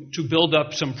to build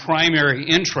up some primary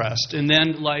interest. And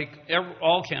then, like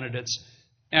all candidates,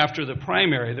 after the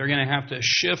primary, they're going to have to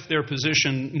shift their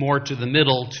position more to the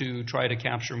middle to try to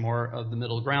capture more of the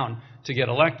middle ground to get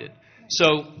elected.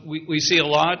 So we see a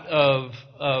lot of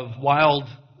wild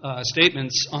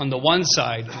statements on the one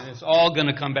side, and it's all going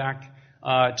to come back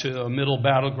to a middle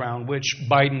battleground, which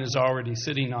Biden is already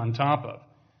sitting on top of.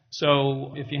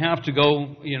 So if you have to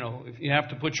go, if you have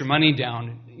to put your money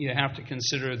down, you have to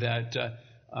consider that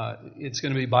it's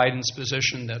going to be Biden's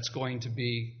position that's going to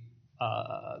be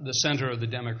the center of the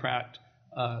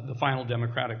the final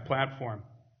Democratic platform.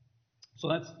 So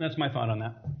that's my thought on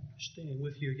that. Staying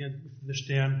with you again,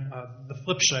 Dan, the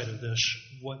flip side of this,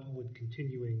 what would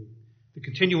the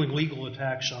continuing legal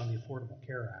attacks on the Affordable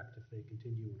Care Act, if they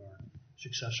continue and are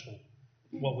successful,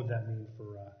 what would that mean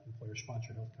for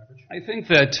employer-sponsored health coverage? I think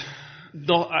that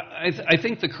I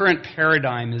think the current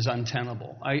paradigm is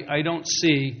untenable. I don't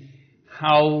see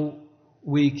how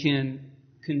we can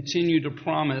continue to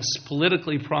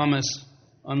politically promise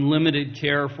unlimited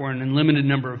care for an unlimited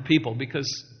number of people, because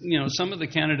some of the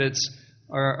candidates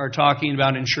are talking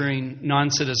about insuring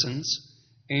non-citizens,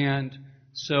 and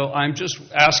so I'm just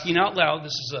asking out loud.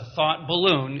 This is a thought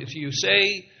balloon. If you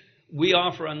say we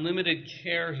offer unlimited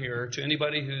care here to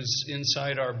anybody who's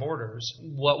inside our borders,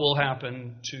 what will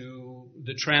happen to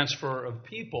the transfer of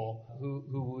people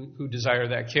who desire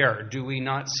that care? Do we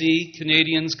not see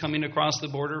Canadians coming across the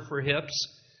border for hips,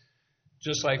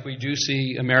 just like we do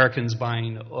see Americans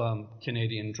buying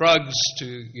Canadian drugs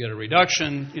to get a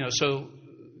reduction? So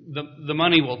the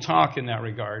money will talk in that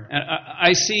regard. And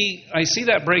I see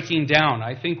that breaking down.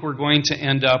 I think we're going to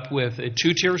end up with a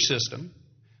two-tier system.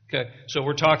 Okay, so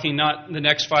we're talking not the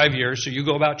next 5 years, so you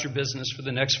go about your business for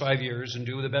the next 5 years and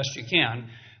do the best you can,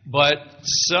 but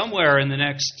somewhere in the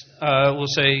next, we'll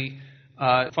say,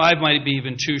 5 might be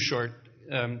even too short.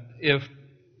 If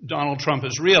Donald Trump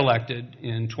is reelected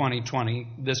in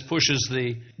 2020, this pushes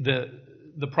the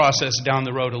process down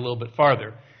the road a little bit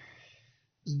farther.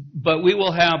 But we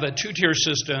will have a two-tier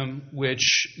system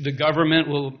which the government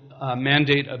will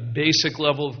mandate a basic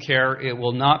level of care. It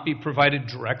will not be provided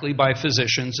directly by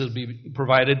physicians. It will be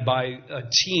provided by a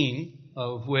team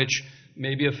of which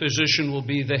maybe a physician will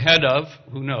be the head of,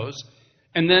 who knows.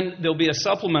 And then there'll be a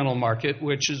supplemental market,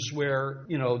 which is where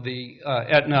the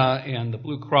Aetna and the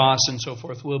Blue Cross and so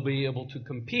forth will be able to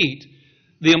compete.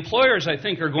 The employers, I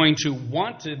think, are going to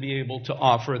want to be able to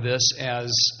offer this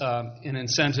as an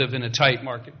incentive in a tight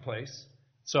marketplace.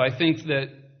 So I think that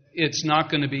it's not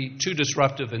going to be too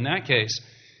disruptive in that case.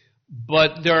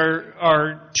 But there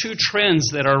are two trends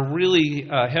that are really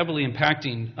heavily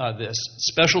impacting this.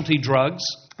 Specialty drugs.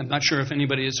 I'm not sure if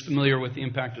anybody is familiar with the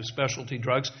impact of specialty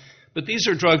drugs, but these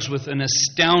are drugs with an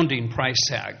astounding price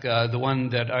tag. The one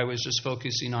that I was just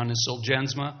focusing on is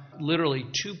Zolgensma. Literally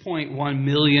 $2.1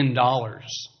 million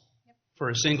for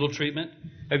a single treatment.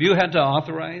 Have you had to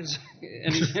authorize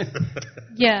anything?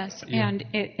 Yes, Yeah. and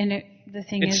the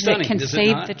thing It's is, stunning, it can is it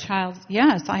save not? the child.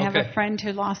 Yes, I have Okay. a friend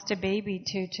who lost a baby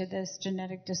to this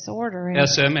genetic disorder. And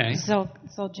SMA.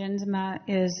 Zolgensma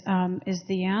is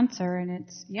the answer, and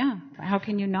it's how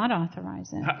can you not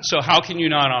authorize it? So how can you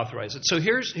not authorize it? So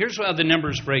here's how the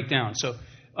numbers break down. So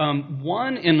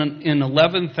 1 in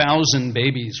 11,000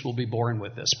 babies will be born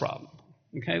with this problem.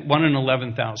 Okay, 1 in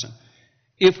 11,000.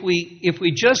 If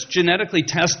we just genetically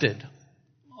tested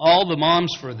all the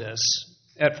moms for this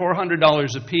at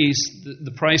 $400 a piece,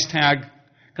 the price tag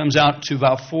comes out to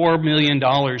about $4 million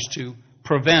to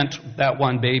prevent that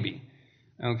one baby.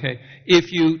 Okay,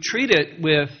 if you treat it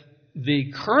with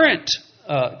the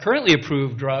currently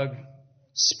approved drug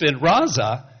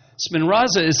Spinraza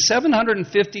is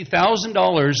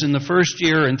 $750,000 in the first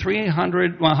year and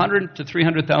 $100,000 to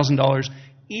 $300,000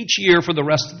 each year for the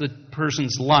rest of the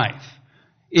person's life.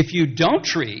 If you don't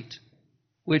treat,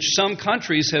 which some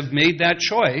countries have made that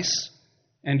choice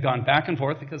and gone back and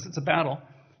forth because it's a battle,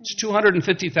 it's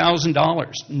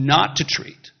 $250,000 not to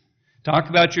treat. Talk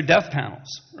about your death panels,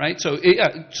 right? So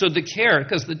the care,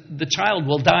 because the child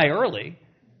will die early,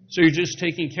 so you're just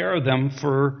taking care of them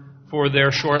for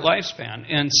their short lifespan.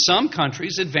 And some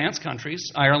countries, advanced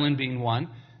countries, Ireland being one,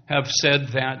 have said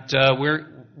that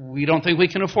we don't think we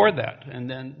can afford that. And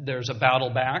then there's a battle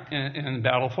back and a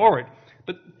battle forward.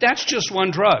 But that's just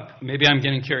one drug. Maybe I'm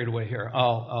getting carried away here.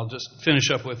 I'll just finish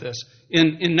up with this.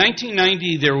 In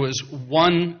 1990, there was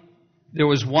one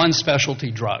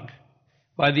specialty drug.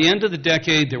 By the end of the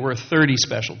decade, there were 30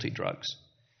 specialty drugs.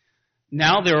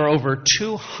 Now there are over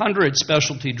 200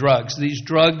 specialty drugs. These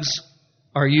drugs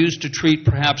are used to treat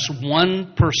perhaps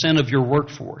 1% of your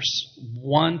workforce,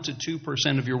 1 to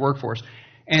 2% of your workforce.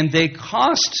 And they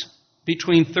cost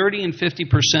between 30 and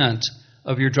 50%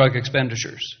 of your drug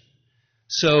expenditures.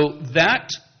 So that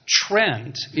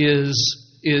trend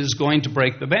is going to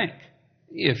break the bank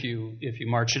if you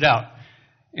march it out.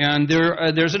 And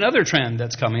there's another trend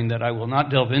that's coming that I will not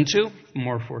delve into,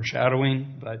 more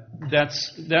foreshadowing, but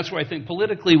that's where I think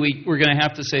politically we're going to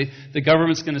have to say the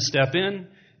government's going to step in.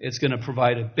 It's going to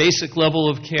provide a basic level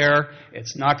of care.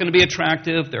 It's not going to be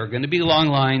attractive. There are going to be long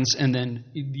lines, and then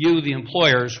you, the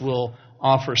employers, will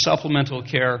offer supplemental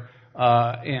care,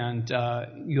 and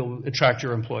you'll attract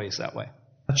your employees that way.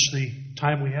 That's the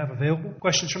time we have available.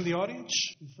 Questions from the audience?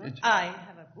 I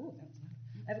have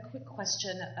a quick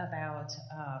question about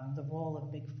the role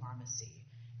of big pharmacy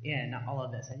in all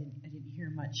of this. I didn't hear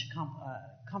much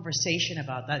conversation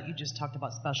about that. You just talked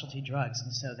about specialty drugs,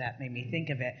 and so that made me think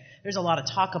of it. There's a lot of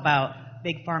talk about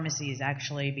big pharmacies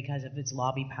actually, because of its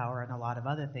lobby power and a lot of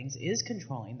other things, is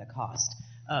controlling the cost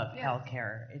of health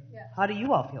care. How do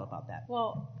you all feel about that?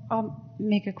 Well, I'll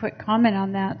make a quick comment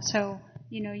on that. So,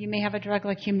 you may have a drug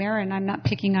like Humira, and I'm not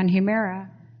picking on Humira,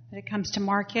 but it comes to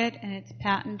market and it's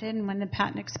patented, and when the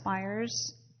patent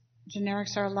expires,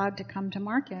 generics are allowed to come to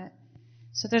market.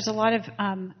 So there's a lot of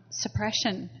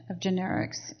suppression of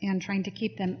generics and trying to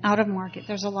keep them out of market.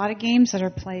 There's a lot of games that are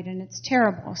played, and it's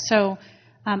terrible. So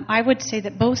I would say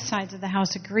that both sides of the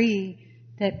House agree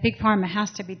that big pharma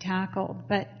has to be tackled,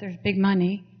 but there's big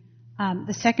money.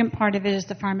 The second part of it is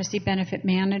the pharmacy benefit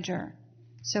manager.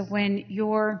 So when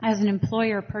you're, as an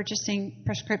employer, purchasing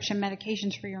prescription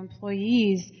medications for your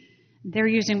employees, they're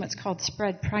using what's called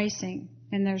spread pricing.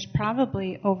 And there's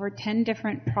probably over 10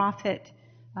 different profit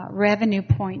revenue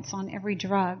points on every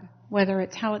drug, whether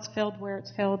it's how it's filled, where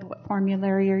it's filled, what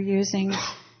formulary you're using.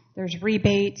 There's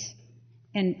rebates.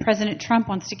 And President Trump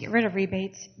wants to get rid of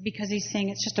rebates because he's saying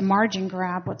it's just a margin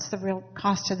grab. What's the real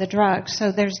cost of the drug?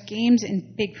 So there's games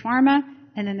in big pharma,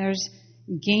 and then there's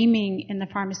gaming in the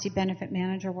pharmacy benefit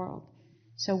manager world.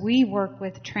 So we work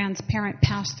with transparent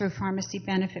pass-through pharmacy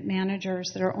benefit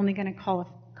managers that are only going to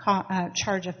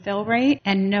charge a fill rate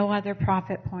and no other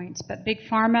profit points. But big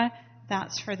pharma,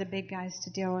 that's for the big guys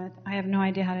to deal with. I have no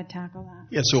idea how to tackle that.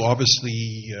 Yeah, so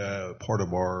obviously part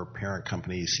of our parent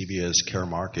company, CVS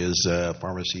Caremark, is a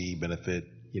pharmacy benefit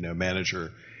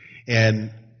manager.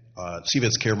 And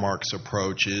CVS Caremark's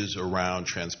approach is around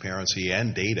transparency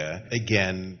and data.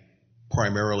 Again,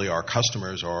 primarily our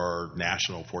customers are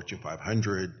national Fortune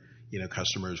 500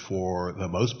 customers for the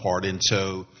most part. And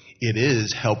so it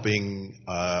is helping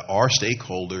our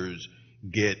stakeholders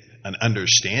get an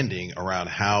understanding around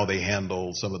how they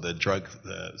handle some of the drug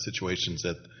situations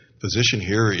that the physician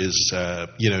here is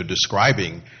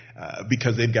describing,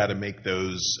 because they've got to make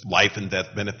those life and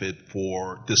death benefit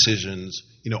for decisions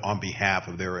on behalf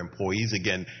of their employees.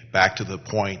 Again, back to the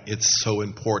point, it's so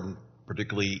important,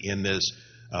 particularly in this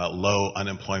low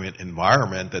unemployment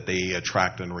environment, that they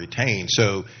attract and retain.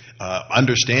 So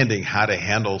understanding how to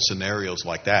handle scenarios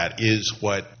like that is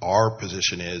what our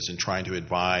position is in trying to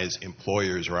advise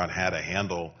employers around how to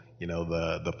handle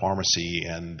the pharmacy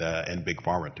and big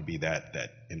pharma to be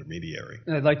that intermediary.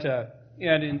 I'd like to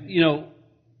add in,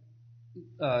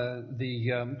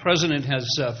 the president has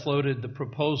floated the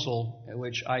proposal,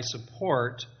 which I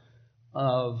support,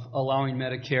 of allowing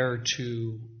Medicare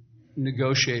to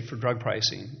negotiate for drug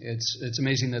pricing. It's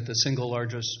amazing that the single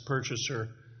largest purchaser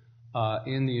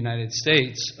in the United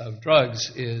States of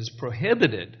drugs is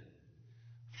prohibited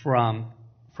from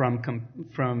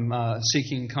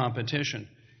seeking competition.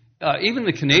 Even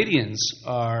the Canadians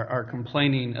are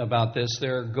complaining about this.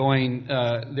 They're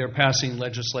passing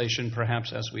legislation,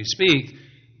 perhaps as we speak,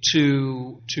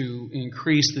 to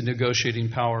increase the negotiating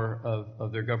power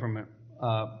of their government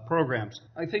programs.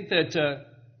 I think that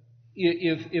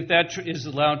if that is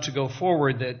allowed to go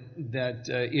forward,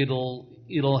 that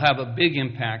it'll have a big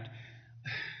impact.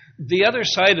 The other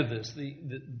side of this,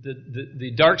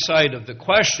 the dark side of the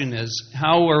question is,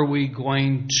 how are we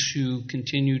going to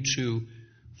continue to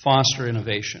foster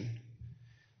innovation?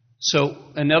 So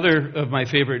another of my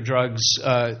favorite drugs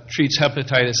treats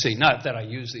hepatitis C. Not that I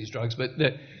use these drugs, but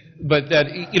that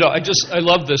I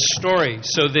love this story.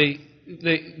 So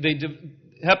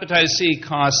hepatitis C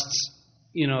costs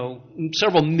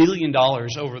several $1 million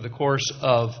over the course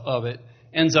of it,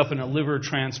 ends up in a liver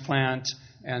transplant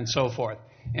and so forth.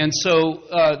 And so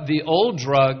the old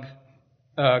drug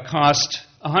cost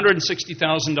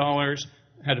 $160,000,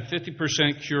 had a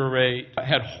 50% cure rate,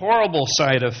 had horrible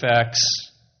side effects,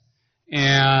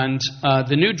 and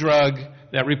the new drug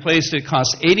that replaced it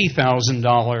costs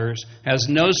 $80,000, has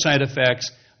no side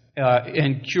effects,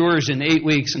 and cures in 8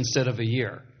 weeks instead of a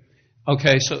year.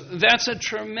 Okay, so that's a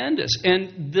tremendous.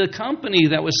 And the company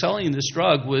that was selling this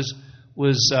drug was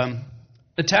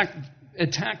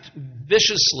attacked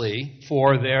viciously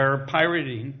for their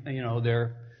pirating,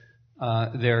 their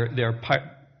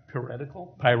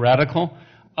piratical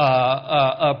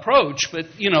approach. But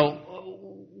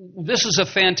this is a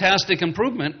fantastic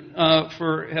improvement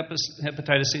for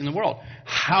hepatitis C in the world.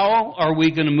 How are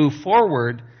we going to move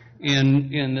forward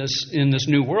in this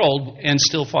new world and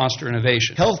still foster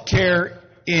innovation? Healthcare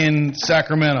in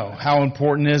Sacramento, how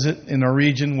important is it in our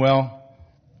region? Well,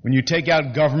 when you take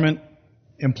out government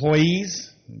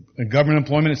employees, government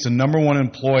employment, it's the number one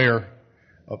employer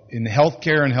in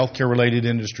healthcare and healthcare-related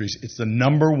industries. It's the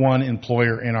number one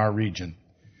employer in our region.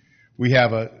 We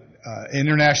have an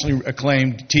internationally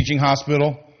acclaimed teaching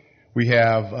hospital. We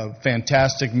have a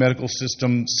fantastic medical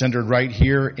system centered right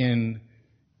here in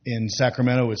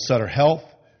Sacramento with Sutter Health.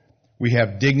 We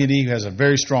have Dignity, who has a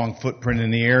very strong footprint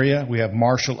in the area. We have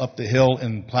Marshall up the hill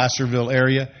in Placerville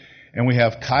area. And we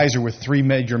have Kaiser with 3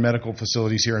 major medical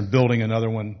facilities here and building another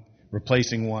one,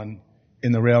 replacing one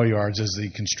in the rail yards as the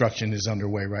construction is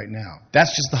underway right now.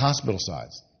 That's just the hospital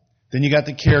sides. Then you got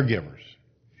the caregivers.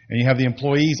 And you have the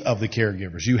employees of the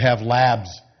caregivers. You have labs.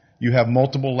 You have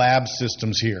multiple lab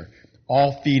systems here.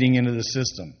 all feeding into the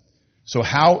system. So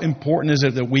how important is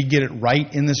it that we get it right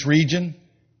in this region?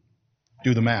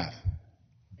 Do the math.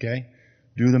 Okay?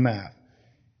 Do the math.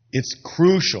 It's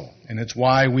crucial, and it's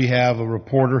why we have a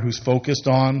reporter who's focused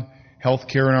on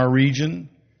healthcare in our region.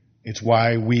 It's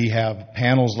why we have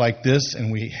panels like this,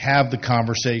 and we have the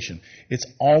conversation. It's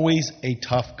always a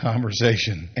tough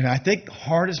conversation. And I think the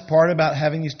hardest part about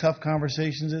having these tough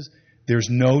conversations is there's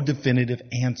no definitive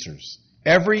answers.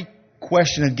 Every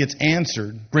question that gets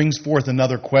answered brings forth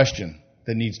another question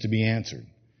that needs to be answered.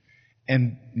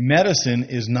 And medicine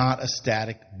is not a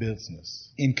static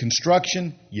business. In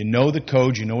construction, you know the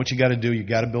code, you know what you got to do, you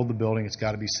got to build the building, it's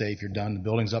got to be safe, you're done, the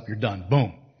building's up, you're done,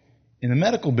 boom. In the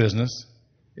medical business,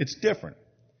 it's different.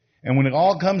 And when it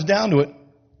all comes down to it,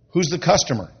 who's the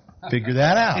customer? Figure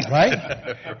that out,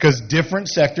 right? Because different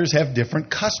sectors have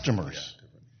different customers.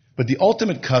 But the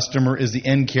ultimate customer is the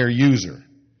end care user.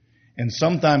 And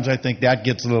sometimes I think that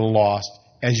gets a little lost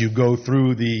as you go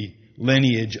through the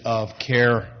lineage of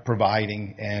care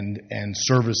providing and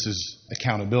services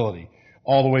accountability,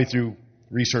 all the way through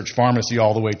research pharmacy,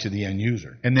 all the way to the end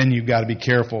user. And then you've got to be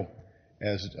careful,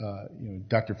 as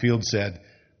Dr. Field said,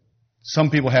 some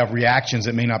people have reactions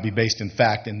that may not be based in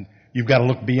fact, and you've got to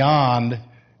look beyond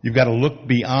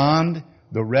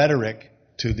the rhetoric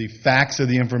to the facts of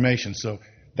the information. So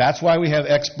that's why we have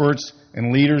experts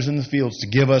and leaders in the fields to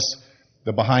give us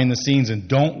the behind the scenes, and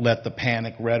don't let the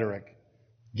panic rhetoric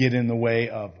get in the way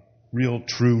of real,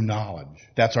 true knowledge.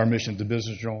 That's our mission at the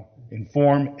Business Journal.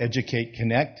 Inform, educate,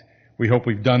 connect. We hope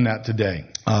we've done that today.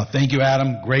 Thank you,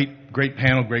 Adam. Great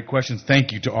panel, great questions.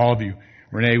 Thank you to all of you,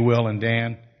 Renee, Will, and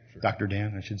Dan, Dr.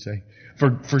 Dan, I should say,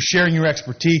 for sharing your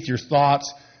expertise, your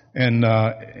thoughts, and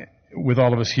with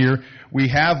all of us here. We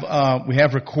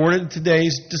have recorded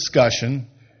today's discussion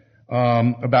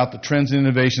about the trends and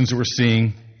innovations that we're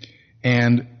seeing,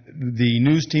 and the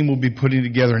news team will be putting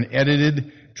together an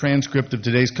edited transcript of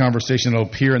today's conversation. It'll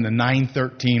appear in the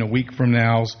 9/13, a week from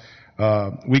now's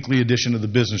weekly edition of the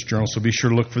Business Journal, so be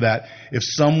sure to look for that. If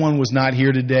someone was not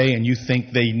here today and you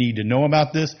think they need to know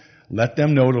about this, let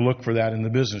them know to look for that in the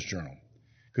Business Journal.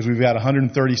 Because we've got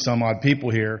 130 some odd people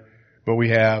here, but we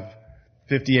have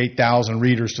 58,000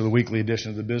 readers to the weekly edition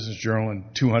of the Business Journal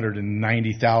and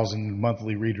 290,000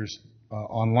 monthly readers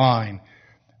online.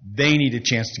 They need a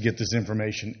chance to get this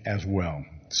information as well.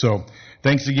 So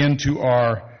thanks again to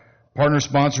our partner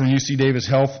sponsor, UC Davis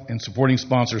Health, and supporting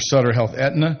sponsor, Sutter Health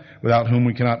Aetna, without whom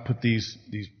we cannot put these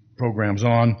programs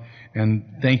on. And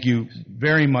thank you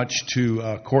very much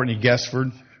to Courtney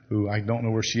Gesford, who I don't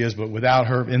know where she is, but without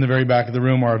her, in the very back of the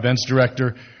room, our events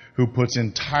director, who puts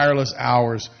in tireless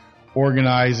hours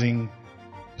organizing,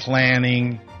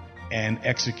 planning, and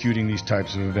executing these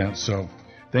types of events. So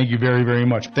thank you very, very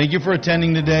much. Thank you for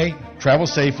attending today. Travel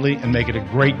safely and make it a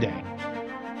great day.